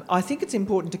next time. I think it's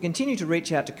important to continue to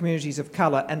reach out to communities of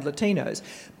colour and Latinos,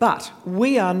 but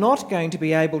we are not going to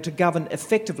be able to govern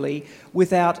effectively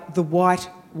without the white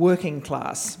working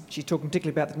class. She's talking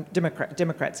particularly about the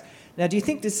Democrats. Now, do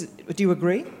you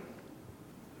agree?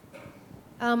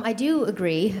 I do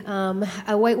agree.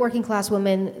 A white working class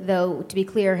women, though, to be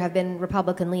clear, have been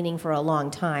Republican-leaning for a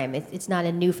long time. It's not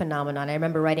a new phenomenon. I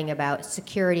remember writing about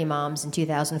security moms in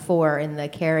 2004 in the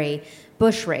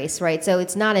Kerry-Bush race, right? So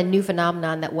it's not a new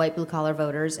phenomenon that white blue-collar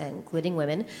voters, including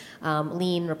women,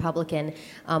 lean Republican.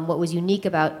 What was unique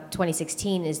about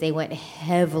 2016 is they went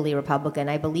heavily Republican.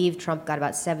 I believe Trump got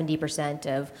about 70%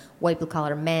 of white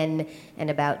blue-collar men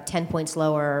and about 10 points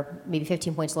lower, maybe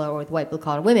 15 points lower with white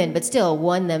blue-collar women, but still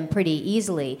won them pretty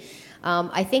easily.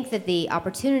 I think that the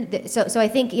opportunity, so I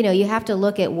think, you have to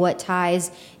look at what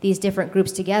ties these different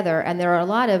groups together, and there are a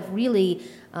lot of really,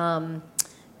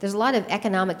 there's a lot of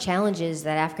economic challenges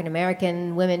that African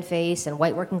American women face and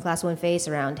white working class women face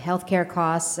around healthcare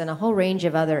costs and a whole range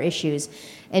of other issues.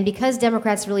 And because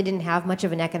Democrats really didn't have much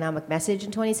of an economic message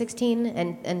in 2016,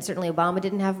 and certainly Obama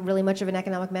didn't have really much of an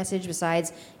economic message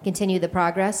besides continue the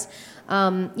progress,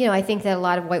 I think that a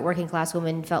lot of white working class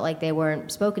women felt like they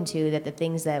weren't spoken to, that the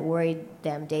things that worried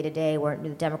them day to day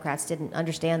the Democrats didn't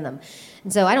understand them.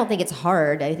 And so I don't think it's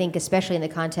hard. I think especially in the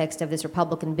context of this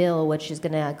Republican bill, which is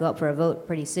going to go up for a vote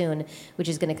pretty soon, which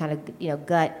is going to kind of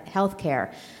gut health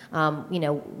care.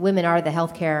 Women are the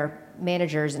healthcare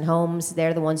managers in homes.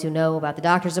 They're the ones who know about the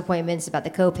doctor's appointments, about the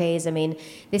co-pays. I mean,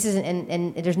 this isn't,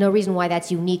 and there's no reason why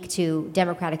that's unique to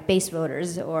Democratic base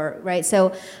voters, right?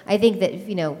 So I think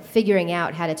that, figuring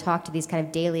out how to talk to these kind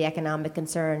of daily economic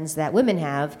concerns that women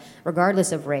have,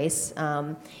 regardless of race,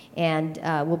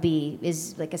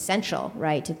 is like essential,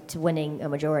 right, to winning a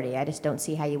majority. I just don't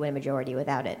see how you win a majority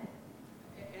without it.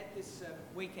 At this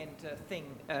weekend thing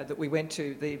that we went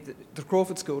to, the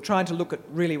Crawford School, trying to look at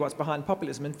really what's behind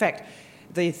populism. In fact,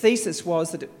 the thesis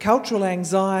was that cultural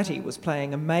anxiety was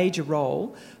playing a major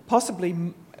role,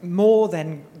 possibly more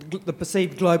than the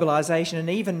perceived globalisation and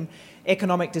even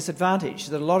economic disadvantage,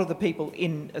 that a lot of the people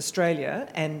in Australia,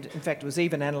 and in fact it was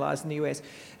even analysed in the US,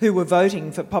 who were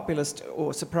voting for populist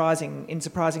or in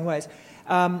surprising ways,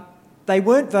 they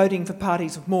weren't voting for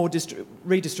parties of more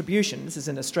redistribution, this is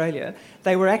in Australia,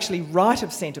 they were actually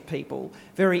right-of-centre people,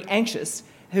 very anxious,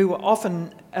 who were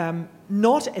often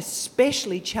not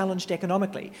especially challenged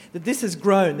economically. That this has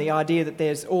grown, the idea that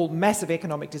there's all massive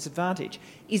economic disadvantage.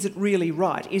 Is it really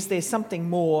right? Is there something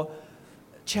more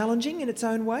challenging in its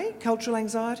own way, cultural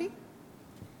anxiety?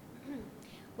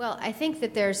 Well, I think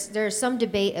that there's some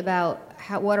debate about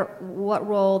what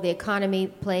role the economy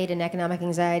played in economic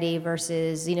anxiety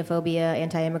versus xenophobia,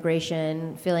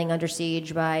 anti-immigration, feeling under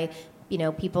siege by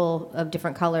people of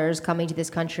different colors coming to this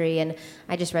country. And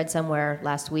I just read somewhere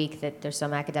last week that there's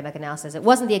some academic analysis. It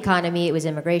wasn't the economy, it was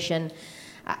immigration.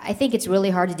 I think it's really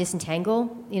hard to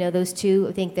disentangle, those two.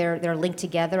 I think they're linked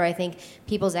together. I think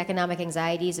people's economic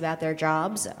anxieties about their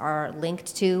jobs are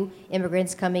linked to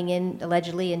immigrants coming in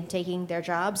allegedly and taking their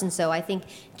jobs. And so I think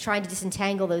trying to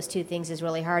disentangle those two things is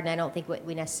really hard, and I don't think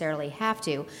we necessarily have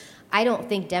to. I don't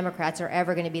think Democrats are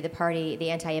ever going to be the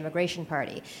anti-immigration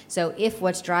party. So if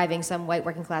what's driving some white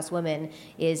working class women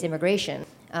is immigration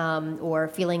or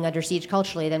feeling under siege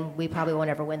culturally, then we probably won't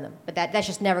ever win them. But that's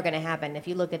just never going to happen. If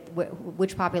you look at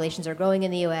which populations are growing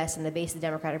in the U.S. and the base of the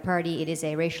Democratic Party, it is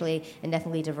a racially and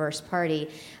ethnically diverse party.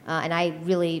 And I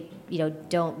really,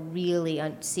 don't really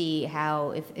see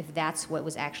how, if that's what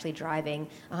was actually driving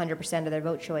 100% of their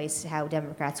vote choice, how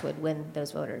Democrats would win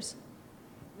those voters.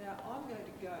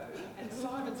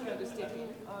 Simon's going to step in.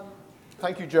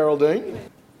 Thank you, Geraldine.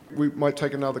 We might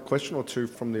take another question or two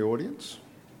from the audience.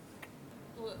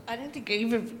 Well, I don't think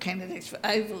either of the candidates were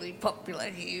overly popular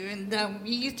here, and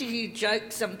you used to hear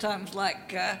jokes sometimes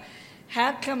like,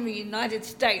 how come the United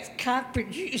States can't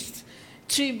produce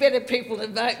two better people to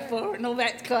vote for, and all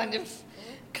that kind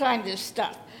of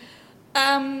stuff.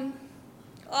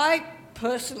 I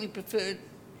personally preferred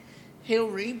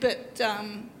Hillary, but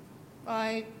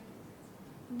I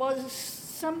was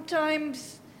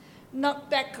sometimes knocked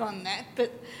back on that.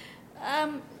 But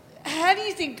how do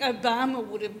you think Obama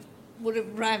would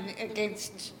have run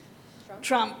against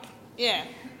Trump? Yeah.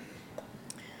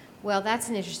 Well, that's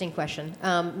an interesting question.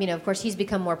 Of course, he's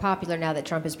become more popular now that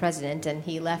Trump is president, and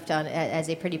he left as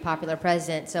a pretty popular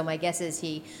president. So my guess is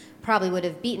he probably would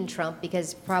have beaten Trump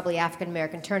because probably African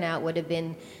American turnout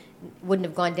wouldn't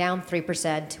have gone down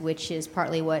 3%, which is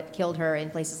partly what killed her in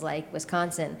places like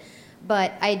Wisconsin.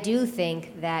 But I do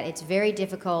think that it's very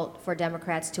difficult for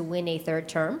Democrats to win a third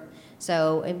term.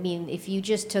 So, if you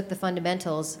just took the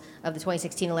fundamentals of the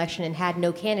 2016 election and had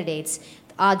no candidates,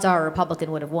 odds are a Republican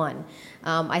would have won.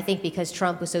 I think because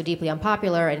Trump was so deeply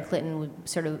unpopular and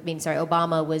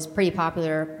Obama was pretty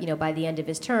popular, by the end of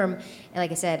his term. And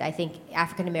like I said, I think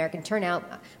African American turnout.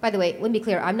 By the way, let me be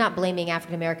clear: I'm not blaming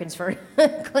African Americans for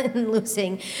Clinton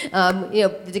losing.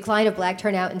 The decline of black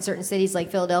turnout in certain cities like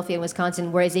Philadelphia and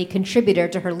Wisconsin was a contributor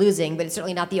to her losing, but it's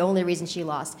certainly not the only reason she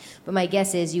lost. But my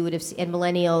guess is you would have seen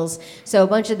millennials, so a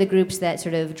bunch of the groups that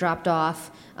sort of dropped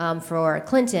off for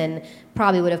Clinton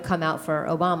probably would have come out for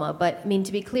Obama. But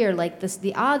to be clear,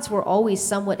 the odds were always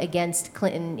somewhat against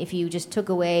Clinton. If you just took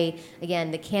away,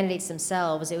 again, the candidates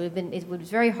themselves, it was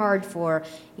very hard for,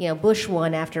 Bush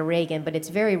won after Reagan, but it's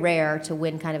very rare to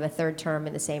win kind of a third term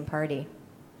in the same party.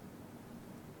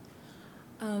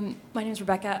 My name is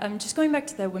Rebecca. I'm just going back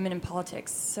to the women in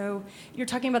politics. So you're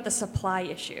talking about the supply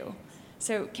issue.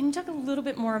 So can you talk a little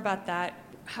bit more about that?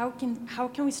 How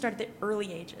can we start at the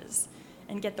early ages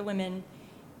and get the women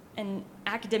and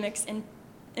academics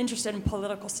interested in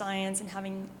political science and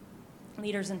having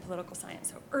leaders in political science?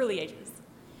 So early ages.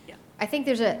 Yeah. I think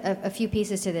there's a few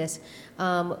pieces to this.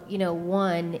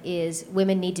 One is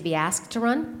women need to be asked to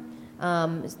run.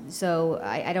 So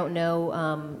I don't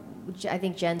know. I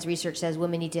think Jen's research says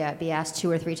women need to be asked 2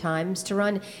 or 3 times to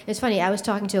run. And it's funny, I was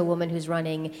talking to a woman who's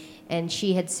running, and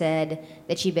she had said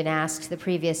that she'd been asked the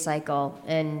previous cycle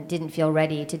and didn't feel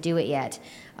ready to do it yet.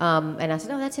 And I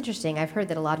said, oh, that's interesting. I've heard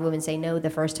that a lot of women say no the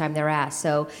first time they're asked.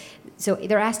 So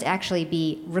they're asked to actually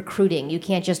be recruiting. You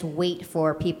can't just wait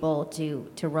for people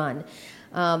to run.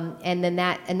 And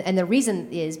the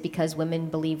reason is because women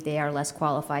believe they are less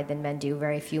qualified than men do.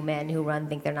 Very few men who run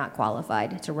think they're not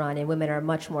qualified to run, and women are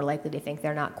much more likely to think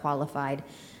they're not qualified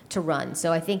to run.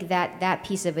 So I think that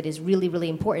piece of it is really, really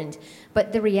important.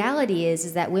 But the reality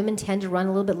is that women tend to run a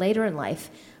little bit later in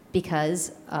life.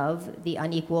 because of the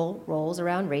unequal roles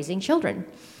around raising children.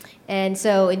 And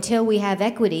so until we have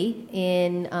equity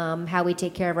in how we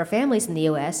take care of our families in the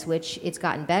U.S., which it's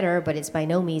gotten better, but it's by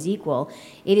no means equal,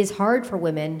 it is hard for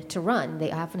women to run.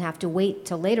 They often have to wait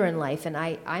till later in life. And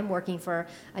I'm working for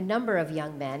a number of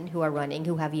young men who are running,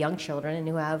 who have young children and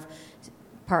who have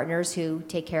partners who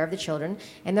take care of the children.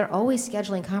 And they're always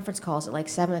scheduling conference calls at like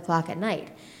 7 o'clock at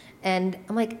night. And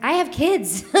I'm like, I have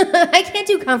kids. I can't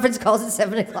do conference calls at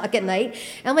 7 o'clock at night.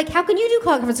 And I'm like, how can you do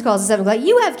conference calls at 7 o'clock?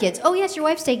 You have kids. Oh, yes, your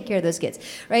wife's taking care of those kids,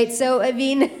 right? So, I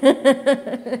mean,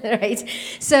 right?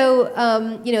 So,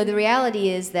 the reality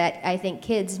is that I think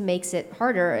kids makes it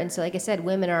harder. And so, like I said,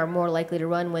 women are more likely to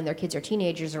run when their kids are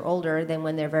teenagers or older than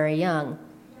when they're very young.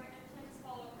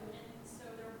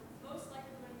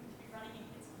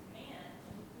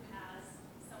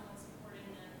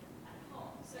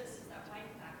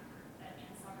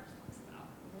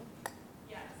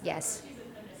 Yes.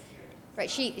 Right.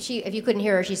 She. If you couldn't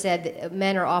hear her, she said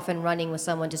men are often running with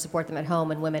someone to support them at home,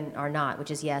 and women are not,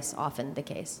 which is yes, often the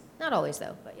case. Not always,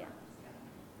 though, but yeah.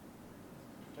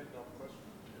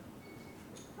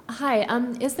 Hi.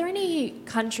 Is there any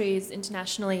countries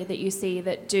internationally that you see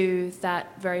that do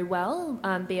that very well,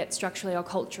 be it structurally or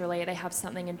culturally? They have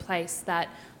something in place that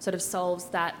sort of solves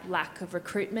that lack of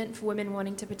recruitment for women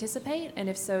wanting to participate? And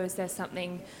if so, is there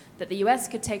something that the US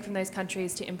could take from those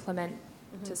countries to implement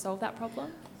to solve that problem?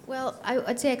 Well,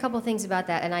 I'd say a couple of things about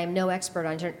that, and I am no expert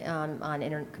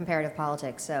on comparative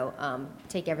politics, so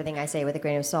take everything I say with a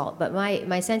grain of salt. But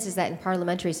my sense is that in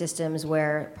parliamentary systems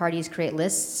where parties create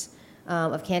lists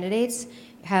of candidates,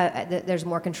 there's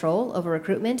more control over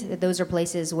recruitment. Those are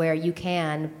places where you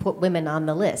can put women on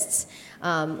the lists.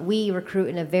 We recruit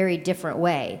in a very different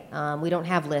way. We don't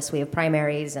have lists. We have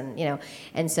primaries,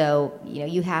 and so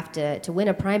you have to win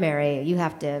a primary. You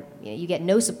have to you get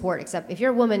no support except if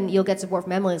you're a woman. You'll get support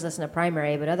from Emily's list in a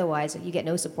primary, but otherwise you get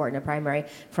no support in a primary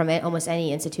from almost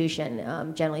any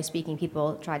institution. Generally speaking,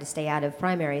 people try to stay out of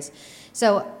primaries.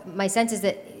 So my sense is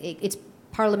that it's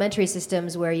parliamentary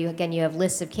systems where you have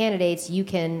lists of candidates.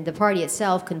 The party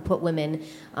itself can put women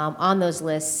on those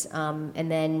lists, and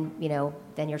then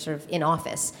you're sort of in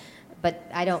office. But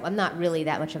I'm not really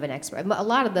that much of an expert. A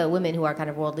lot of the women who are kind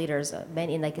of world leaders,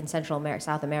 many in Central America,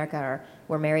 South America,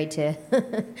 were married to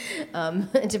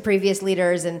to previous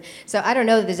leaders, and so I don't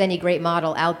know that there's any great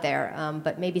model out there.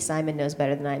 But maybe Simon knows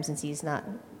better than I am, since he's not.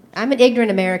 I'm an ignorant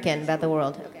American about the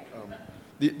world. Okay.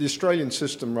 The Australian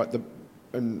system, right?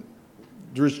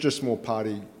 There is just more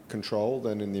party control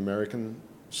than in the American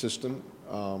system,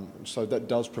 so that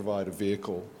does provide a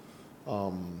vehicle.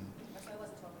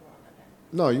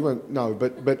 No, you won't. No,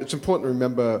 but it's important to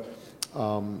remember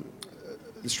the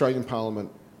Australian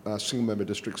Parliament, single-member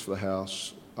districts for the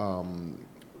House. You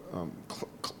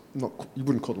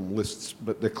wouldn't call them lists,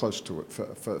 but they're close to it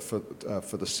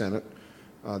for the Senate,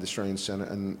 the Australian Senate,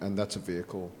 and that's a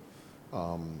vehicle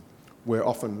where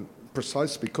often,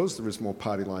 precisely because there is more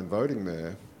party line voting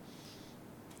there,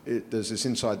 there's this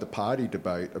inside the party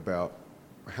debate about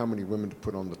how many women to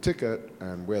put on the ticket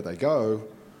and where they go,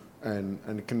 and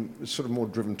it's sort of more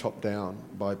driven top down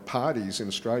by parties in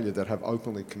Australia that have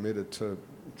openly committed to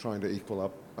trying to equal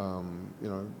up,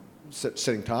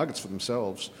 setting targets for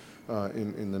themselves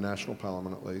in the national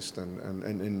parliament at least, and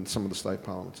in some of the state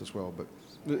parliaments as well. But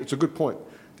it's a good point.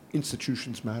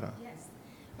 Institutions matter.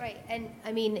 Right, and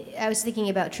I mean, I was thinking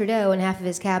about Trudeau, and half of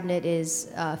his cabinet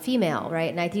is female,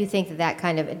 right? And I do think that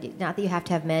kind of, not that you have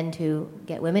to have men to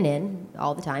get women in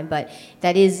all the time, but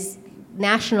that is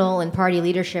national and party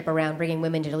leadership around bringing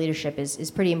women to leadership is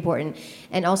pretty important,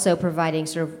 and also providing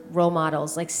sort of role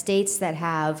models. Like states that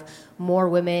have more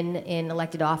women in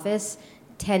elected office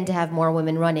tend to have more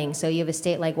women running. So you have a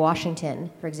state like Washington,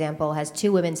 for example, has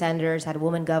 2 women senators, had a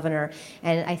woman governor,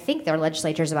 and I think their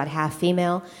legislature is about half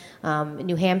female.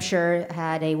 New Hampshire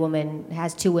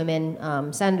has 2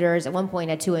 women senators. At one point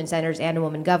had 2 women senators and a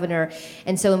woman governor.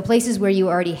 And so in places where you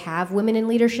already have women in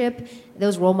leadership,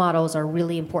 those role models are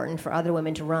really important for other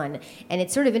women to run. And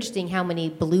it's sort of interesting how many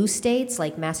blue states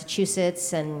like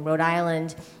Massachusetts and Rhode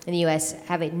Island in the U.S.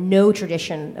 have no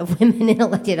tradition of women in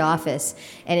elected office.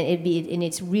 And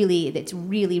it's really,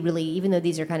 even though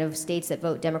these are kind of states that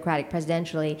vote Democratic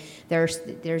presidentially,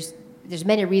 there's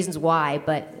many reasons why,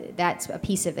 but that's a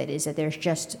piece of it, is that there's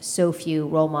just so few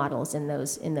role models in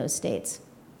those states.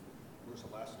 Where's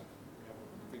Alaska?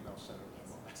 We have a female senator.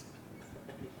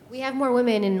 We have more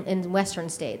women in Western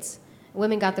states.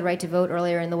 Women got the right to vote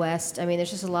earlier in the West. I mean,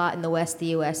 there's just a lot in the West. The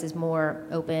U.S. is more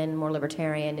open, more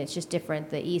libertarian. It's just different.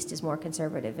 The East is more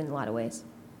conservative in a lot of ways.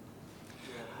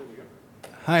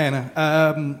 Hi,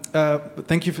 Anna.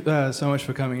 Thank you so much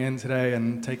for coming in today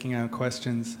and taking our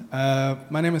questions.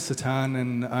 My name is Satan,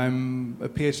 and I'm a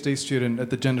PhD student at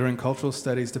the Gender and Cultural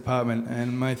Studies Department,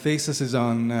 and my thesis is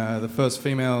on the first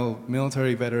female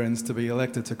military veterans to be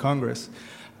elected to Congress.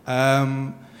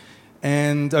 And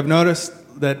I've noticed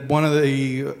that one of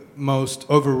the most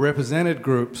overrepresented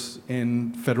groups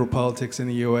in federal politics in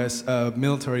the US are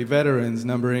military veterans,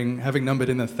 having numbered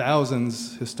in the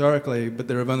thousands historically, but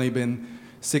there have only been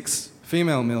 6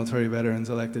 female military veterans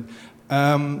elected.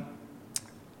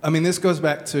 This goes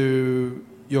back to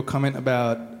your comment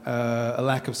about a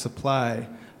lack of supply.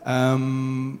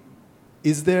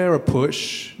 Is there a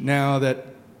push now that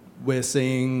we're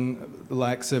seeing the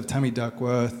likes of Tammy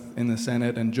Duckworth in the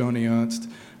Senate and Joni Ernst?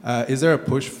 Is there a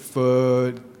push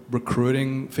for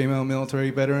recruiting female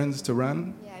military veterans to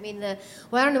run? Yeah, I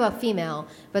don't know about female,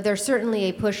 but there's certainly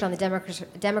a push on the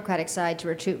Democratic side to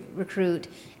recruit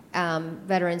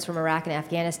veterans from Iraq and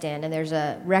Afghanistan, and there's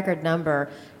a record number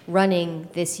running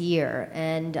this year.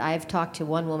 And I've talked to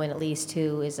one woman at least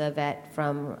who is a vet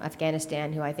from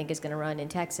Afghanistan who I think is going to run in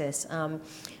Texas.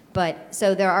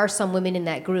 So there are some women in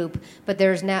that group, but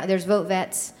there's Vote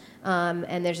Vets,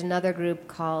 and there's another group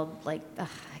called I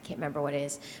can't remember what it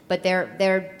is, but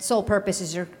their sole purpose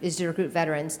is to recruit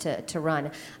veterans to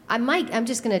run. I'm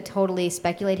just going to totally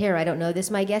speculate here. I don't know this.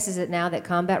 My guess is that now that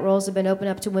combat roles have been opened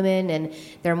up to women and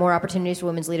there are more opportunities for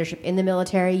women's leadership in the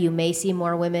military, you may see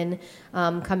more women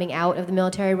coming out of the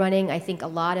military running. I think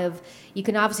you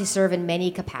can obviously serve in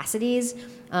many capacities,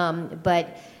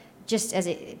 but just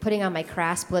putting on my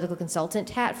crass political consultant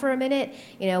hat for a minute,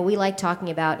 we like talking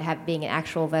about being an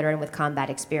actual veteran with combat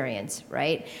experience,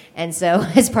 right? And so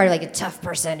as part of a tough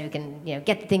person who can,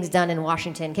 get the things done in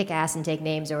Washington, kick ass and take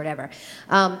names or whatever.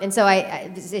 And so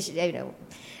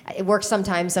it works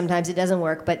sometimes it doesn't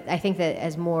work, but I think that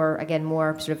as more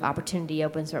sort of opportunity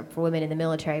opens for women in the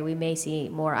military, we may see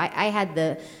more. I had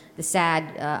the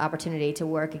sad opportunity to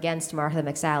work against Martha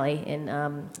McSally in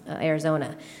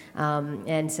Arizona.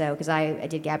 And so, because I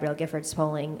did Gabrielle Gifford's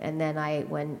polling, and then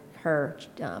when her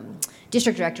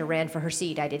district director ran for her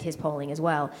seat, I did his polling as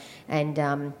well.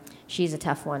 And she's a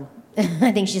tough one.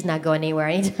 I think she's not going anywhere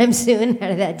anytime soon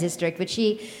out of that district. But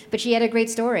she had a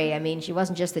great story. She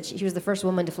wasn't just that she was the first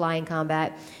woman to fly in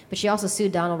combat, but she also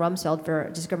sued Donald Rumsfeld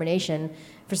for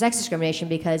sex discrimination,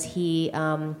 because he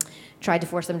tried to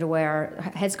force them to wear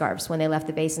headscarves when they left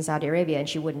the base in Saudi Arabia, and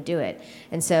she wouldn't do it.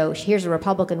 And so here's a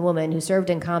Republican woman who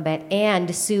served in combat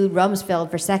and sued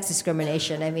Rumsfeld for sex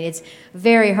discrimination. It's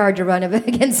very hard to run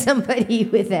against somebody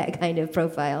with that kind of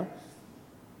profile.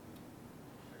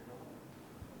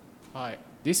 Hi.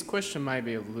 This question may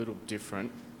be a little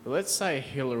different, but let's say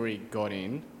Hillary got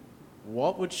in.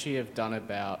 What would she have done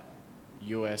about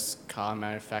US car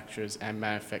manufacturers and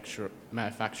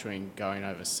manufacturing going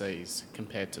overseas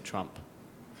compared to Trump?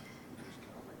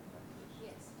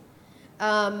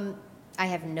 I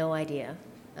have no idea.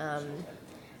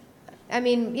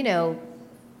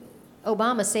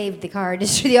 Obama saved the car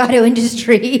industry, the auto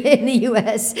industry in the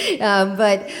U.S.,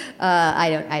 but I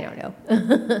don't know.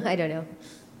 I don't know.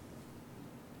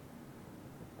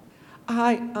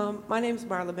 Hi, my name's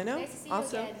Marla Minnow. Nice to see you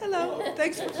also, again. hello.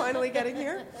 Thanks for finally getting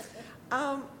here.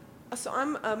 So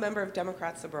I'm a member of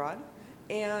Democrats Abroad,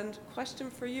 and question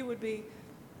for you would be,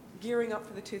 gearing up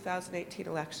for the 2018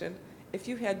 election, if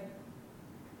you had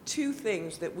 2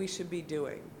 things that we should be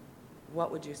doing,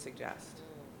 what would you suggest?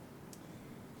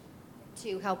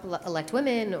 To help elect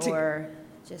women, or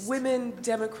just women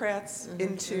Democrats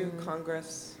into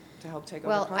Congress to help take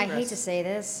over Congress? Well, I hate to say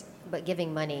this, but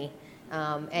giving money.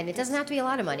 And it doesn't have to be a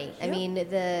lot of money.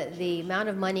 The amount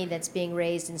of money that's being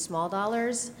raised in small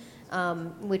dollars,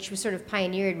 which was sort of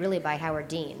pioneered really by Howard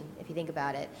Dean, if you think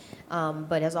about it,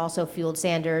 but has also fueled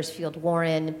Sanders, fueled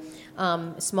Warren.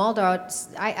 Small dollars,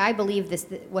 I believe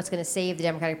what's going to save the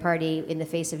Democratic Party in the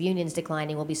face of unions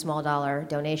declining will be small dollar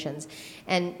donations.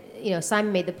 And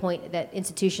Simon made the point that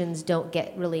institutions don't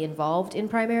get really involved in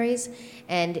primaries,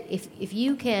 and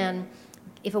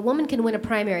if a woman can win a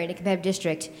primary in a competitive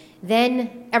district,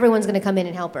 then everyone's going to come in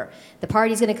and help her. The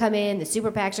party's going to come in, the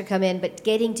super PACs will come in, but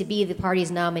getting to be the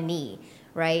party's nominee,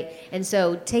 right? And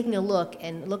so taking a look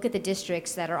at the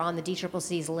districts that are on the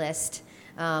DCCC's list,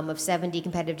 of 70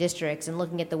 competitive districts and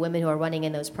looking at the women who are running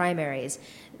in those primaries,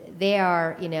 they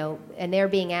are, and they're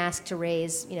being asked to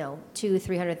raise,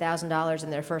 $200,000-$300,000 in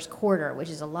their first quarter, which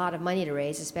is a lot of money to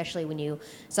raise, especially when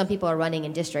some people are running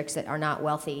in districts that are not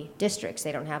wealthy districts.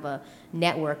 They don't have a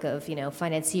network of,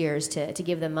 financiers to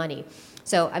give them money.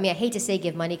 So, I hate to say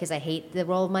give money because I hate the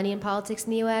role of money in politics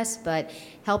in the U.S., but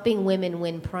helping women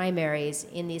win primaries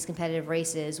in these competitive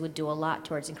races would do a lot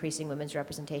towards increasing women's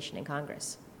representation in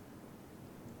Congress.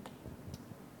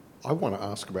 I want to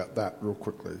ask about that real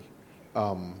quickly.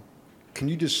 Can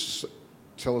you just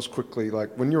tell us quickly, like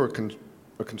when you're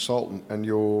a consultant and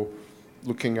you're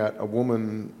looking at a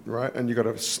woman, right, and you've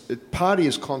got party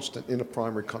is constant in a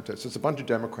primary contest. It's a bunch of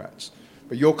Democrats,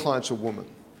 but your client's a woman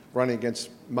running against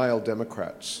male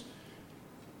Democrats.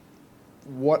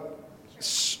 What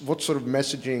sort of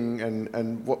messaging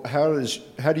and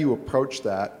how do you approach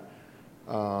that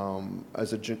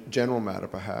as a general matter,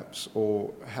 perhaps,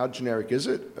 or how generic is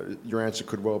it? Your answer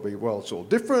could well be, well, it's all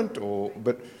different,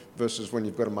 but versus when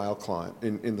you've got a male client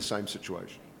in the same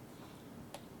situation.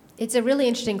 It's a really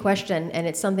interesting question, and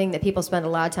it's something that people spend a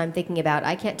lot of time thinking about.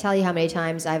 I can't tell you how many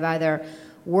times I've either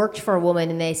worked for a woman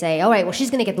and they say, all right, well,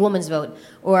 she's going to get the woman's vote.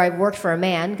 Or I've worked for a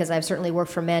man, because I've certainly worked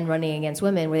for men running against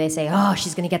women, where they say, oh,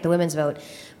 she's going to get the women's vote.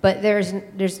 But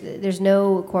there's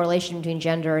no correlation between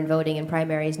gender and voting in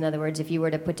primaries. In other words, if you were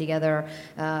to put together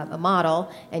a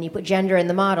model and you put gender in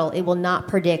the model, it will not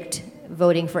predict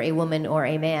voting for a woman or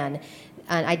a man.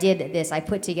 And I did this. I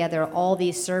put together all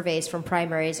these surveys from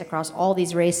primaries across all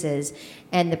these races,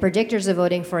 and the predictors of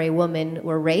voting for a woman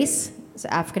were race, so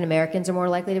African Americans are more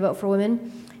likely to vote for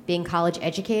women, being college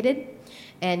educated,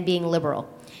 and being liberal.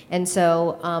 And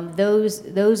so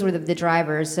those were the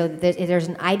drivers. So there's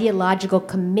an ideological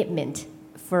commitment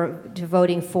to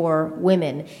voting for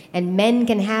women, and men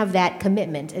can have that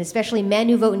commitment, and especially men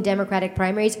who vote in Democratic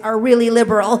primaries are really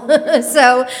liberal.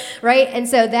 So, right, and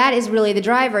so that is really the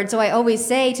driver. And so I always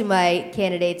say to my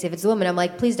candidates, if it's a woman, I'm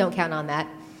like, please don't count on that.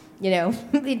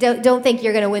 Don't think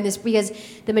you're going to win this, because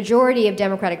the majority of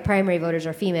Democratic primary voters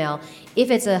are female.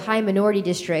 If it's a high minority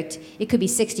district, it could be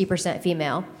 60%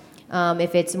 female.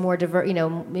 If it's more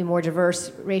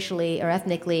diverse racially or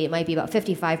ethnically, it might be about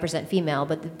 55% female,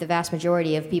 but the vast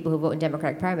majority of people who vote in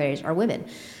Democratic primaries are women.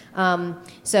 And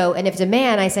if it's a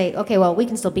man, I say, okay, well, we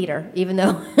can still beat her, even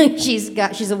though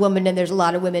she's a woman and there's a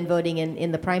lot of women voting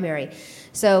in the primary.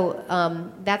 So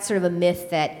that's sort of a myth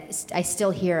that I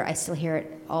still hear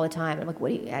it all the time. I'm like, what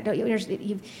do you? Don't you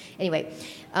understand? Anyway.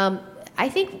 I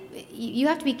think you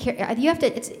have to be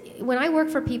careful. When I work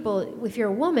for people, if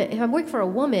I'm working for a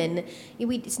woman,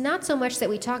 it's not so much that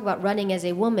we talk about running as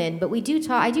a woman, but I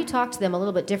do talk to them a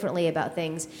little bit differently about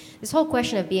things. This whole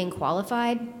question of being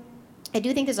qualified, I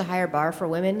do think there's a higher bar for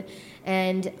women,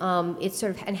 and it's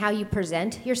sort of, and how you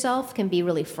present yourself can be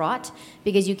really fraught,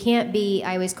 because you can't be,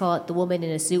 I always call it the woman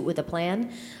in a suit with a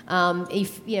plan,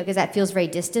 because that feels very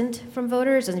distant from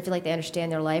voters, doesn't feel like they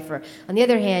understand their life. Or on the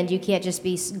other hand, you can't just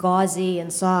be gauzy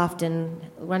and soft and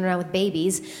run around with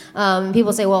babies.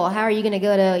 People say, well, how are you going to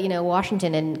go to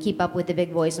Washington and keep up with the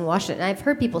big boys in Washington? And I've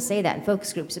heard people say that in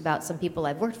focus groups about some people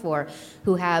I've worked for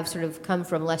who have sort of come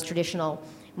from less traditional,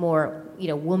 more,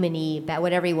 woman-y,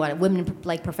 whatever you want,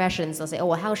 women-like professions. They'll say, oh,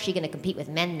 well, how is she going to compete with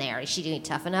men there? Is she doing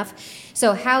tough enough?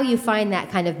 So how you find that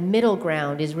kind of middle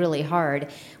ground is really hard.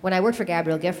 When I worked for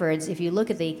Gabrielle Giffords, if you look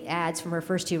at the ads from her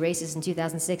first two races in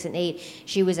 2006 and 2008,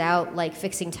 she was out,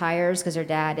 fixing tires because her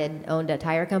dad had owned a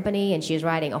tire company, and she was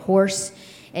riding a horse,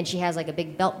 and she has, a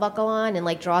big belt buckle on and,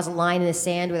 she draws a line in the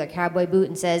sand with her cowboy boot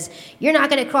and says, you're not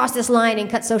going to cross this line and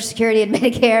cut Social Security and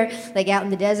Medicare, out in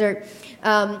the desert.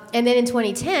 And then in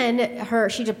 2010,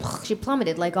 she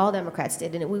plummeted like all Democrats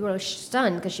did, and we were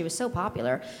stunned because she was so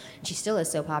popular, and she still is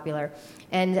so popular.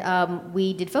 And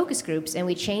we did focus groups, and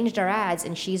we changed our ads,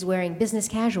 and she's wearing business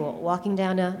casual, walking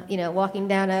down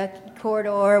a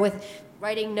corridor with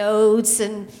writing notes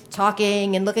and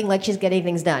talking and looking like she's getting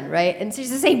things done, right? And she's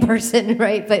the same person,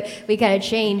 right? But we kind of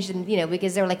changed, and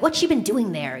because they were like, "What's she been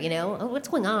doing there? Oh, what's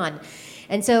going on?"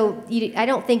 And so I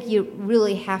don't think you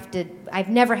really have to. I've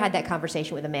never had that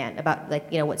conversation with a man about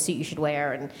what suit you should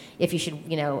wear and if you should.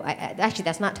 Actually,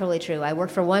 that's not totally true. I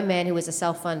worked for one man who was a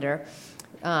self-funder.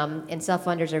 And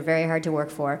self-funders are very hard to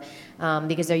work for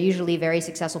because they're usually very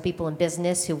successful people in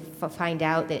business who find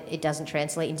out that it doesn't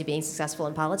translate into being successful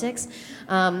in politics.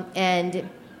 And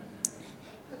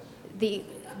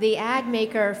the ad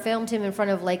maker filmed him in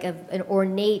front of an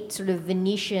ornate sort of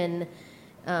Venetian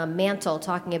mantle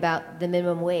talking about the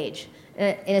minimum wage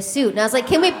in a suit, and I was like,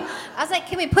 can we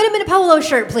put him in a polo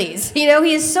shirt, please? You know,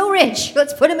 he is so rich.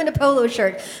 Let's put him in a polo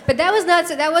shirt. But that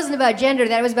wasn't about gender.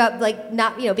 That was about like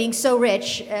not, you know, being so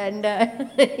rich and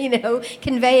you know,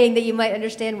 conveying that you might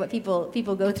understand what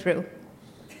people go through.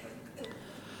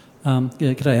 Yeah,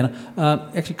 g'day,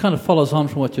 Anna. Actually, kind of follows on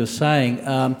from what you're saying.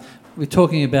 We're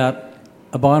talking about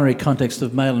a binary context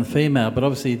of male and female, but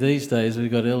obviously these days we've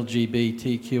got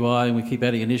LGBTQI and we keep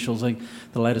adding initials. I think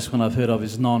the latest one I've heard of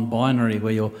is non-binary,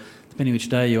 where you're, depending which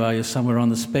day you are, you're somewhere on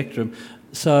the spectrum.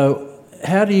 So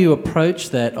how do you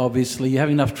approach that? Obviously, you're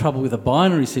having enough trouble with a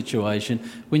binary situation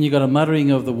when you've got a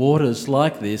muddling of the waters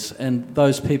like this, and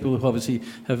those people who obviously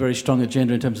have very strong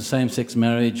agenda in terms of same-sex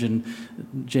marriage and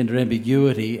gender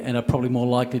ambiguity and are probably more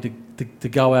likely to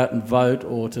go out and vote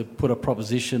or to put a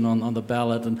proposition on the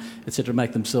ballot and et cetera,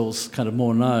 make themselves kind of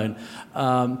more known.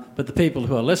 But the people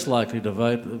who are less likely to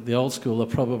vote, the old school, are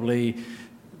probably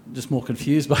just more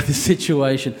confused by the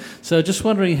situation. So just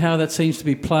wondering how that seems to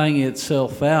be playing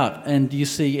itself out, and do you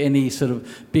see any sort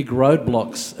of big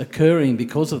roadblocks occurring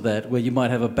because of that, where you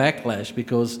might have a backlash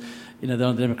because, you know,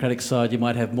 on the Democratic side you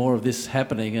might have more of this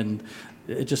happening and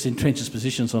it just entrenches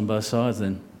positions on both sides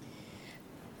then?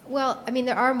 Well, I mean,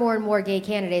 there are more and more gay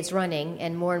candidates running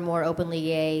and more openly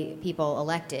gay people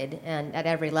elected, and at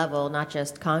every level, not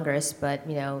just Congress, but,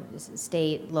 you know,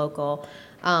 state, local.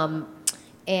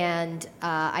 And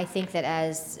I think that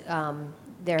as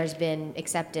there has been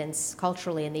acceptance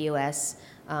culturally in the U.S.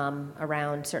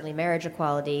 Around certainly marriage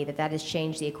equality, that has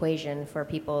changed the equation for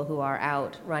people who are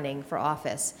out running for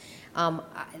office.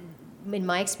 In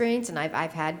my experience, and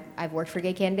I've worked for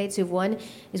gay candidates who've won,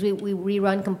 is we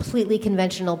run completely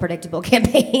conventional, predictable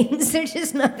campaigns. They're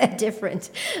just not that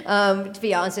different, to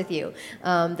be honest with you,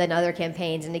 than other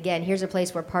campaigns. And again, here's a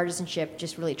place where partisanship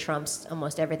just really trumps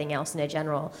almost everything else in a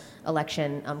general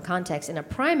election context. In a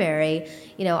primary,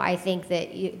 you know, I think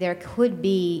that there could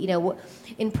be, you know,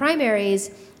 in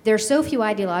primaries, there are so few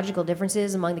ideological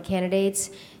differences among the candidates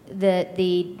that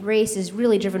the race is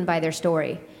really driven by their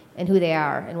story and who they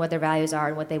are and what their values are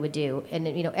and what they would do. And,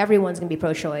 you know, everyone's going to be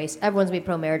pro-choice. Everyone's going to be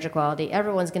pro-marriage equality.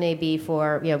 Everyone's going to be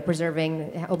for, you know,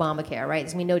 preserving Obamacare, right?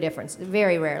 There's going to be no difference,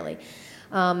 very rarely.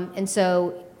 And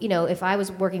so, you know, if I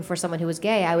was working for someone who was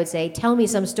gay, I would say, tell me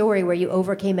some story where you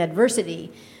overcame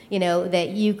adversity, you know,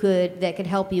 that could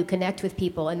help you connect with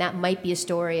people. And that might be a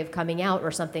story of coming out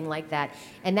or something like that.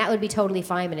 And that would be totally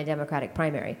fine in a Democratic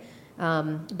primary.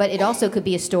 But it also could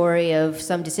be a story of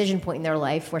some decision point in their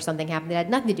life where something happened that had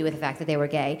nothing to do with the fact that they were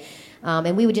gay.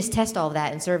 And we would just test all of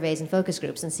that in surveys and focus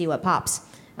groups and see what pops.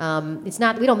 It's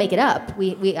not, we don't make it up.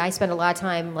 I spend a lot of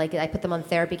time, like I put them on the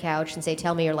therapy couch and say,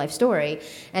 tell me your life story.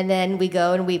 And then we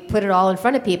go and we put it all in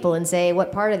front of people and say,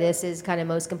 what part of this is kind of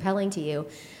most compelling to you?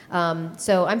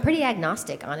 So I'm pretty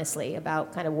agnostic, honestly,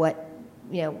 about kind of what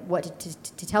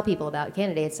to tell people about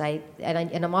candidates.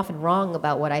 And I'm often wrong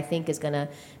about what I think is going to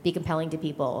be compelling to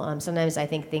people. Sometimes I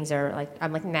think things are like,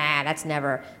 I'm like, nah,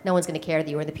 no one's going to care that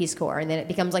you were in the Peace Corps. And then it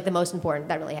becomes like the most important,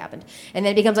 that really happened. And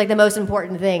then it becomes like the most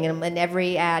important thing. And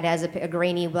every ad has a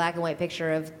grainy black and white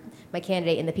picture of my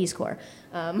candidate in the Peace Corps.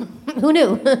 Who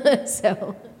knew?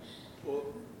 So. Well,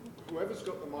 whoever's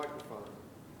got the microphone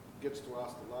gets to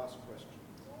ask the last question.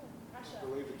 I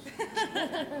believe it's...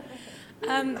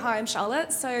 Hi, I'm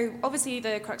Charlotte. So obviously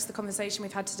the crux of the conversation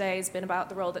we've had today has been about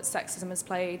the role that sexism has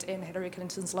played in Hillary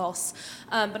Clinton's loss.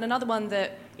 But another one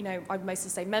that, you know, I'd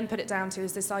mostly say men put it down to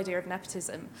is this idea of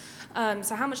nepotism.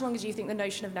 So how much longer do you think the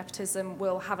notion of nepotism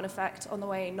will have an effect on the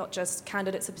way not just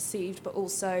candidates are perceived, but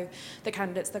also the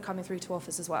candidates that are coming through to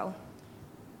office as well?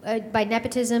 By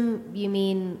nepotism, you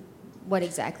mean what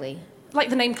exactly? Like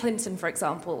the name Clinton, for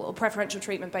example, or preferential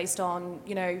treatment based on,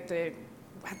 you know,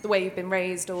 the way you've been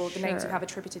raised or the names you have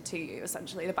attributed to you,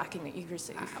 essentially, the backing that you've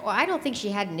received. Well, I don't think she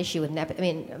had an issue with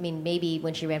nepotism. I mean, maybe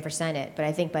when she ran for Senate, but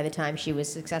I think by the time she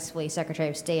was successfully Secretary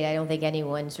of State, I don't think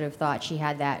anyone sort of thought she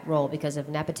had that role because of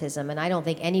nepotism. And I don't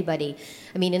think anybody,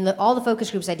 I mean, in all the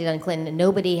focus groups I did on Clinton,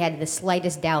 nobody had the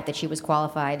slightest doubt that she was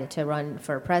qualified to run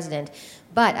for president.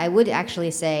 But I would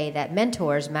actually say that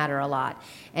mentors matter a lot.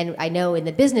 And I know in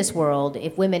the business world,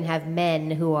 if women have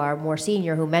men who are more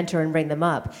senior who mentor and bring them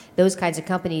up, those kinds of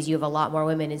companies, you have a lot more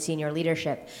women in senior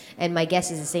leadership. And my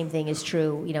guess is the same thing is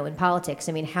true, you know, in politics.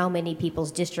 I mean, how many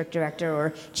people's district director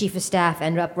or chief of staff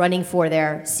end up running for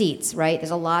their seats, right?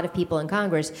 There's a lot of people in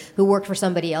Congress who work for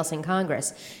somebody else in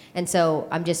Congress. And so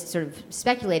I'm just sort of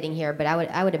speculating here, but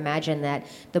I would imagine that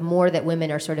the more that women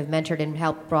are sort of mentored and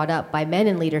helped brought up by men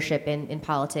in leadership in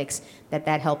politics,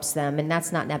 that helps them. And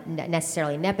that's not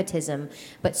necessarily nepotism,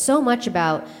 but so much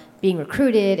about being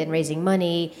recruited and raising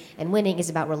money and winning is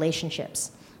about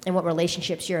relationships. and what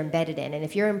relationships you're embedded in. And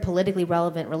if you're in politically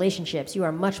relevant relationships, you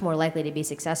are much more likely to be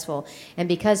successful. And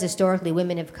because historically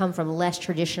women have come from less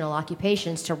traditional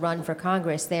occupations to run for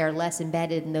Congress, they are less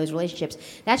embedded in those relationships.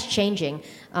 That's changing.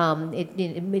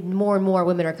 More and more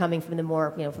women are coming from the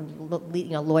more,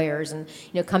 lawyers and,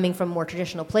 coming from more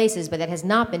traditional places, but that has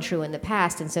not been true in the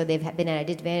past, and so they've been at a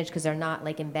disadvantage because they're not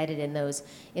like embedded in those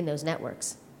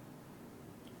networks.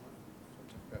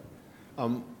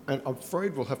 And I'm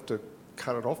afraid we'll have to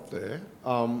cut it off there.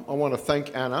 I want to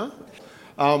thank Anna,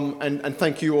 and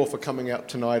thank you all for coming out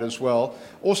tonight as well.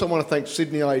 Also, I want to thank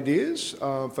Sydney Ideas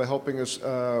for helping us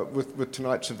with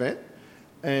tonight's event,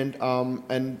 and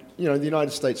the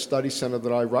United States Study Centre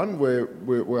that I run.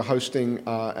 We're hosting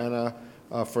Anna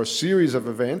for a series of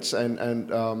events, and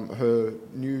her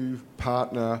new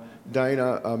partner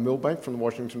Dana Milbank from the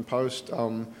Washington Post.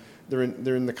 They're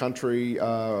in the country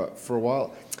for a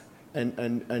while,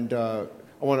 and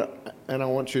I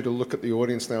want you to look at the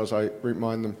audience now as I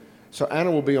remind them. So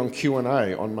Anna will be on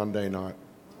Q&A on Monday night.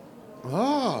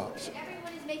 Everyone is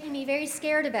making me very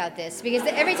scared about this because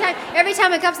every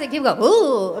time it comes to people go,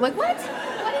 ooh. I'm like, what?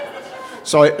 What is this?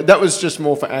 So that was just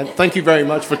more for Anna. Thank you very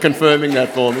much for confirming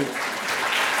that for me.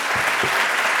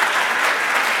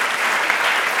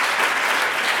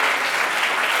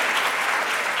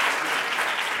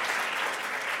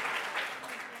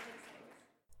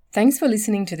 Thanks for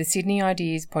listening to the Sydney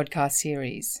Ideas podcast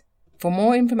series. For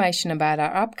more information about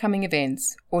our upcoming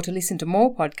events or to listen to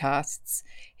more podcasts,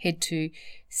 head to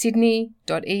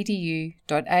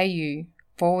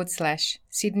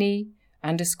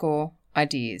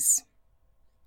sydney.edu.au/Sydney_ideas.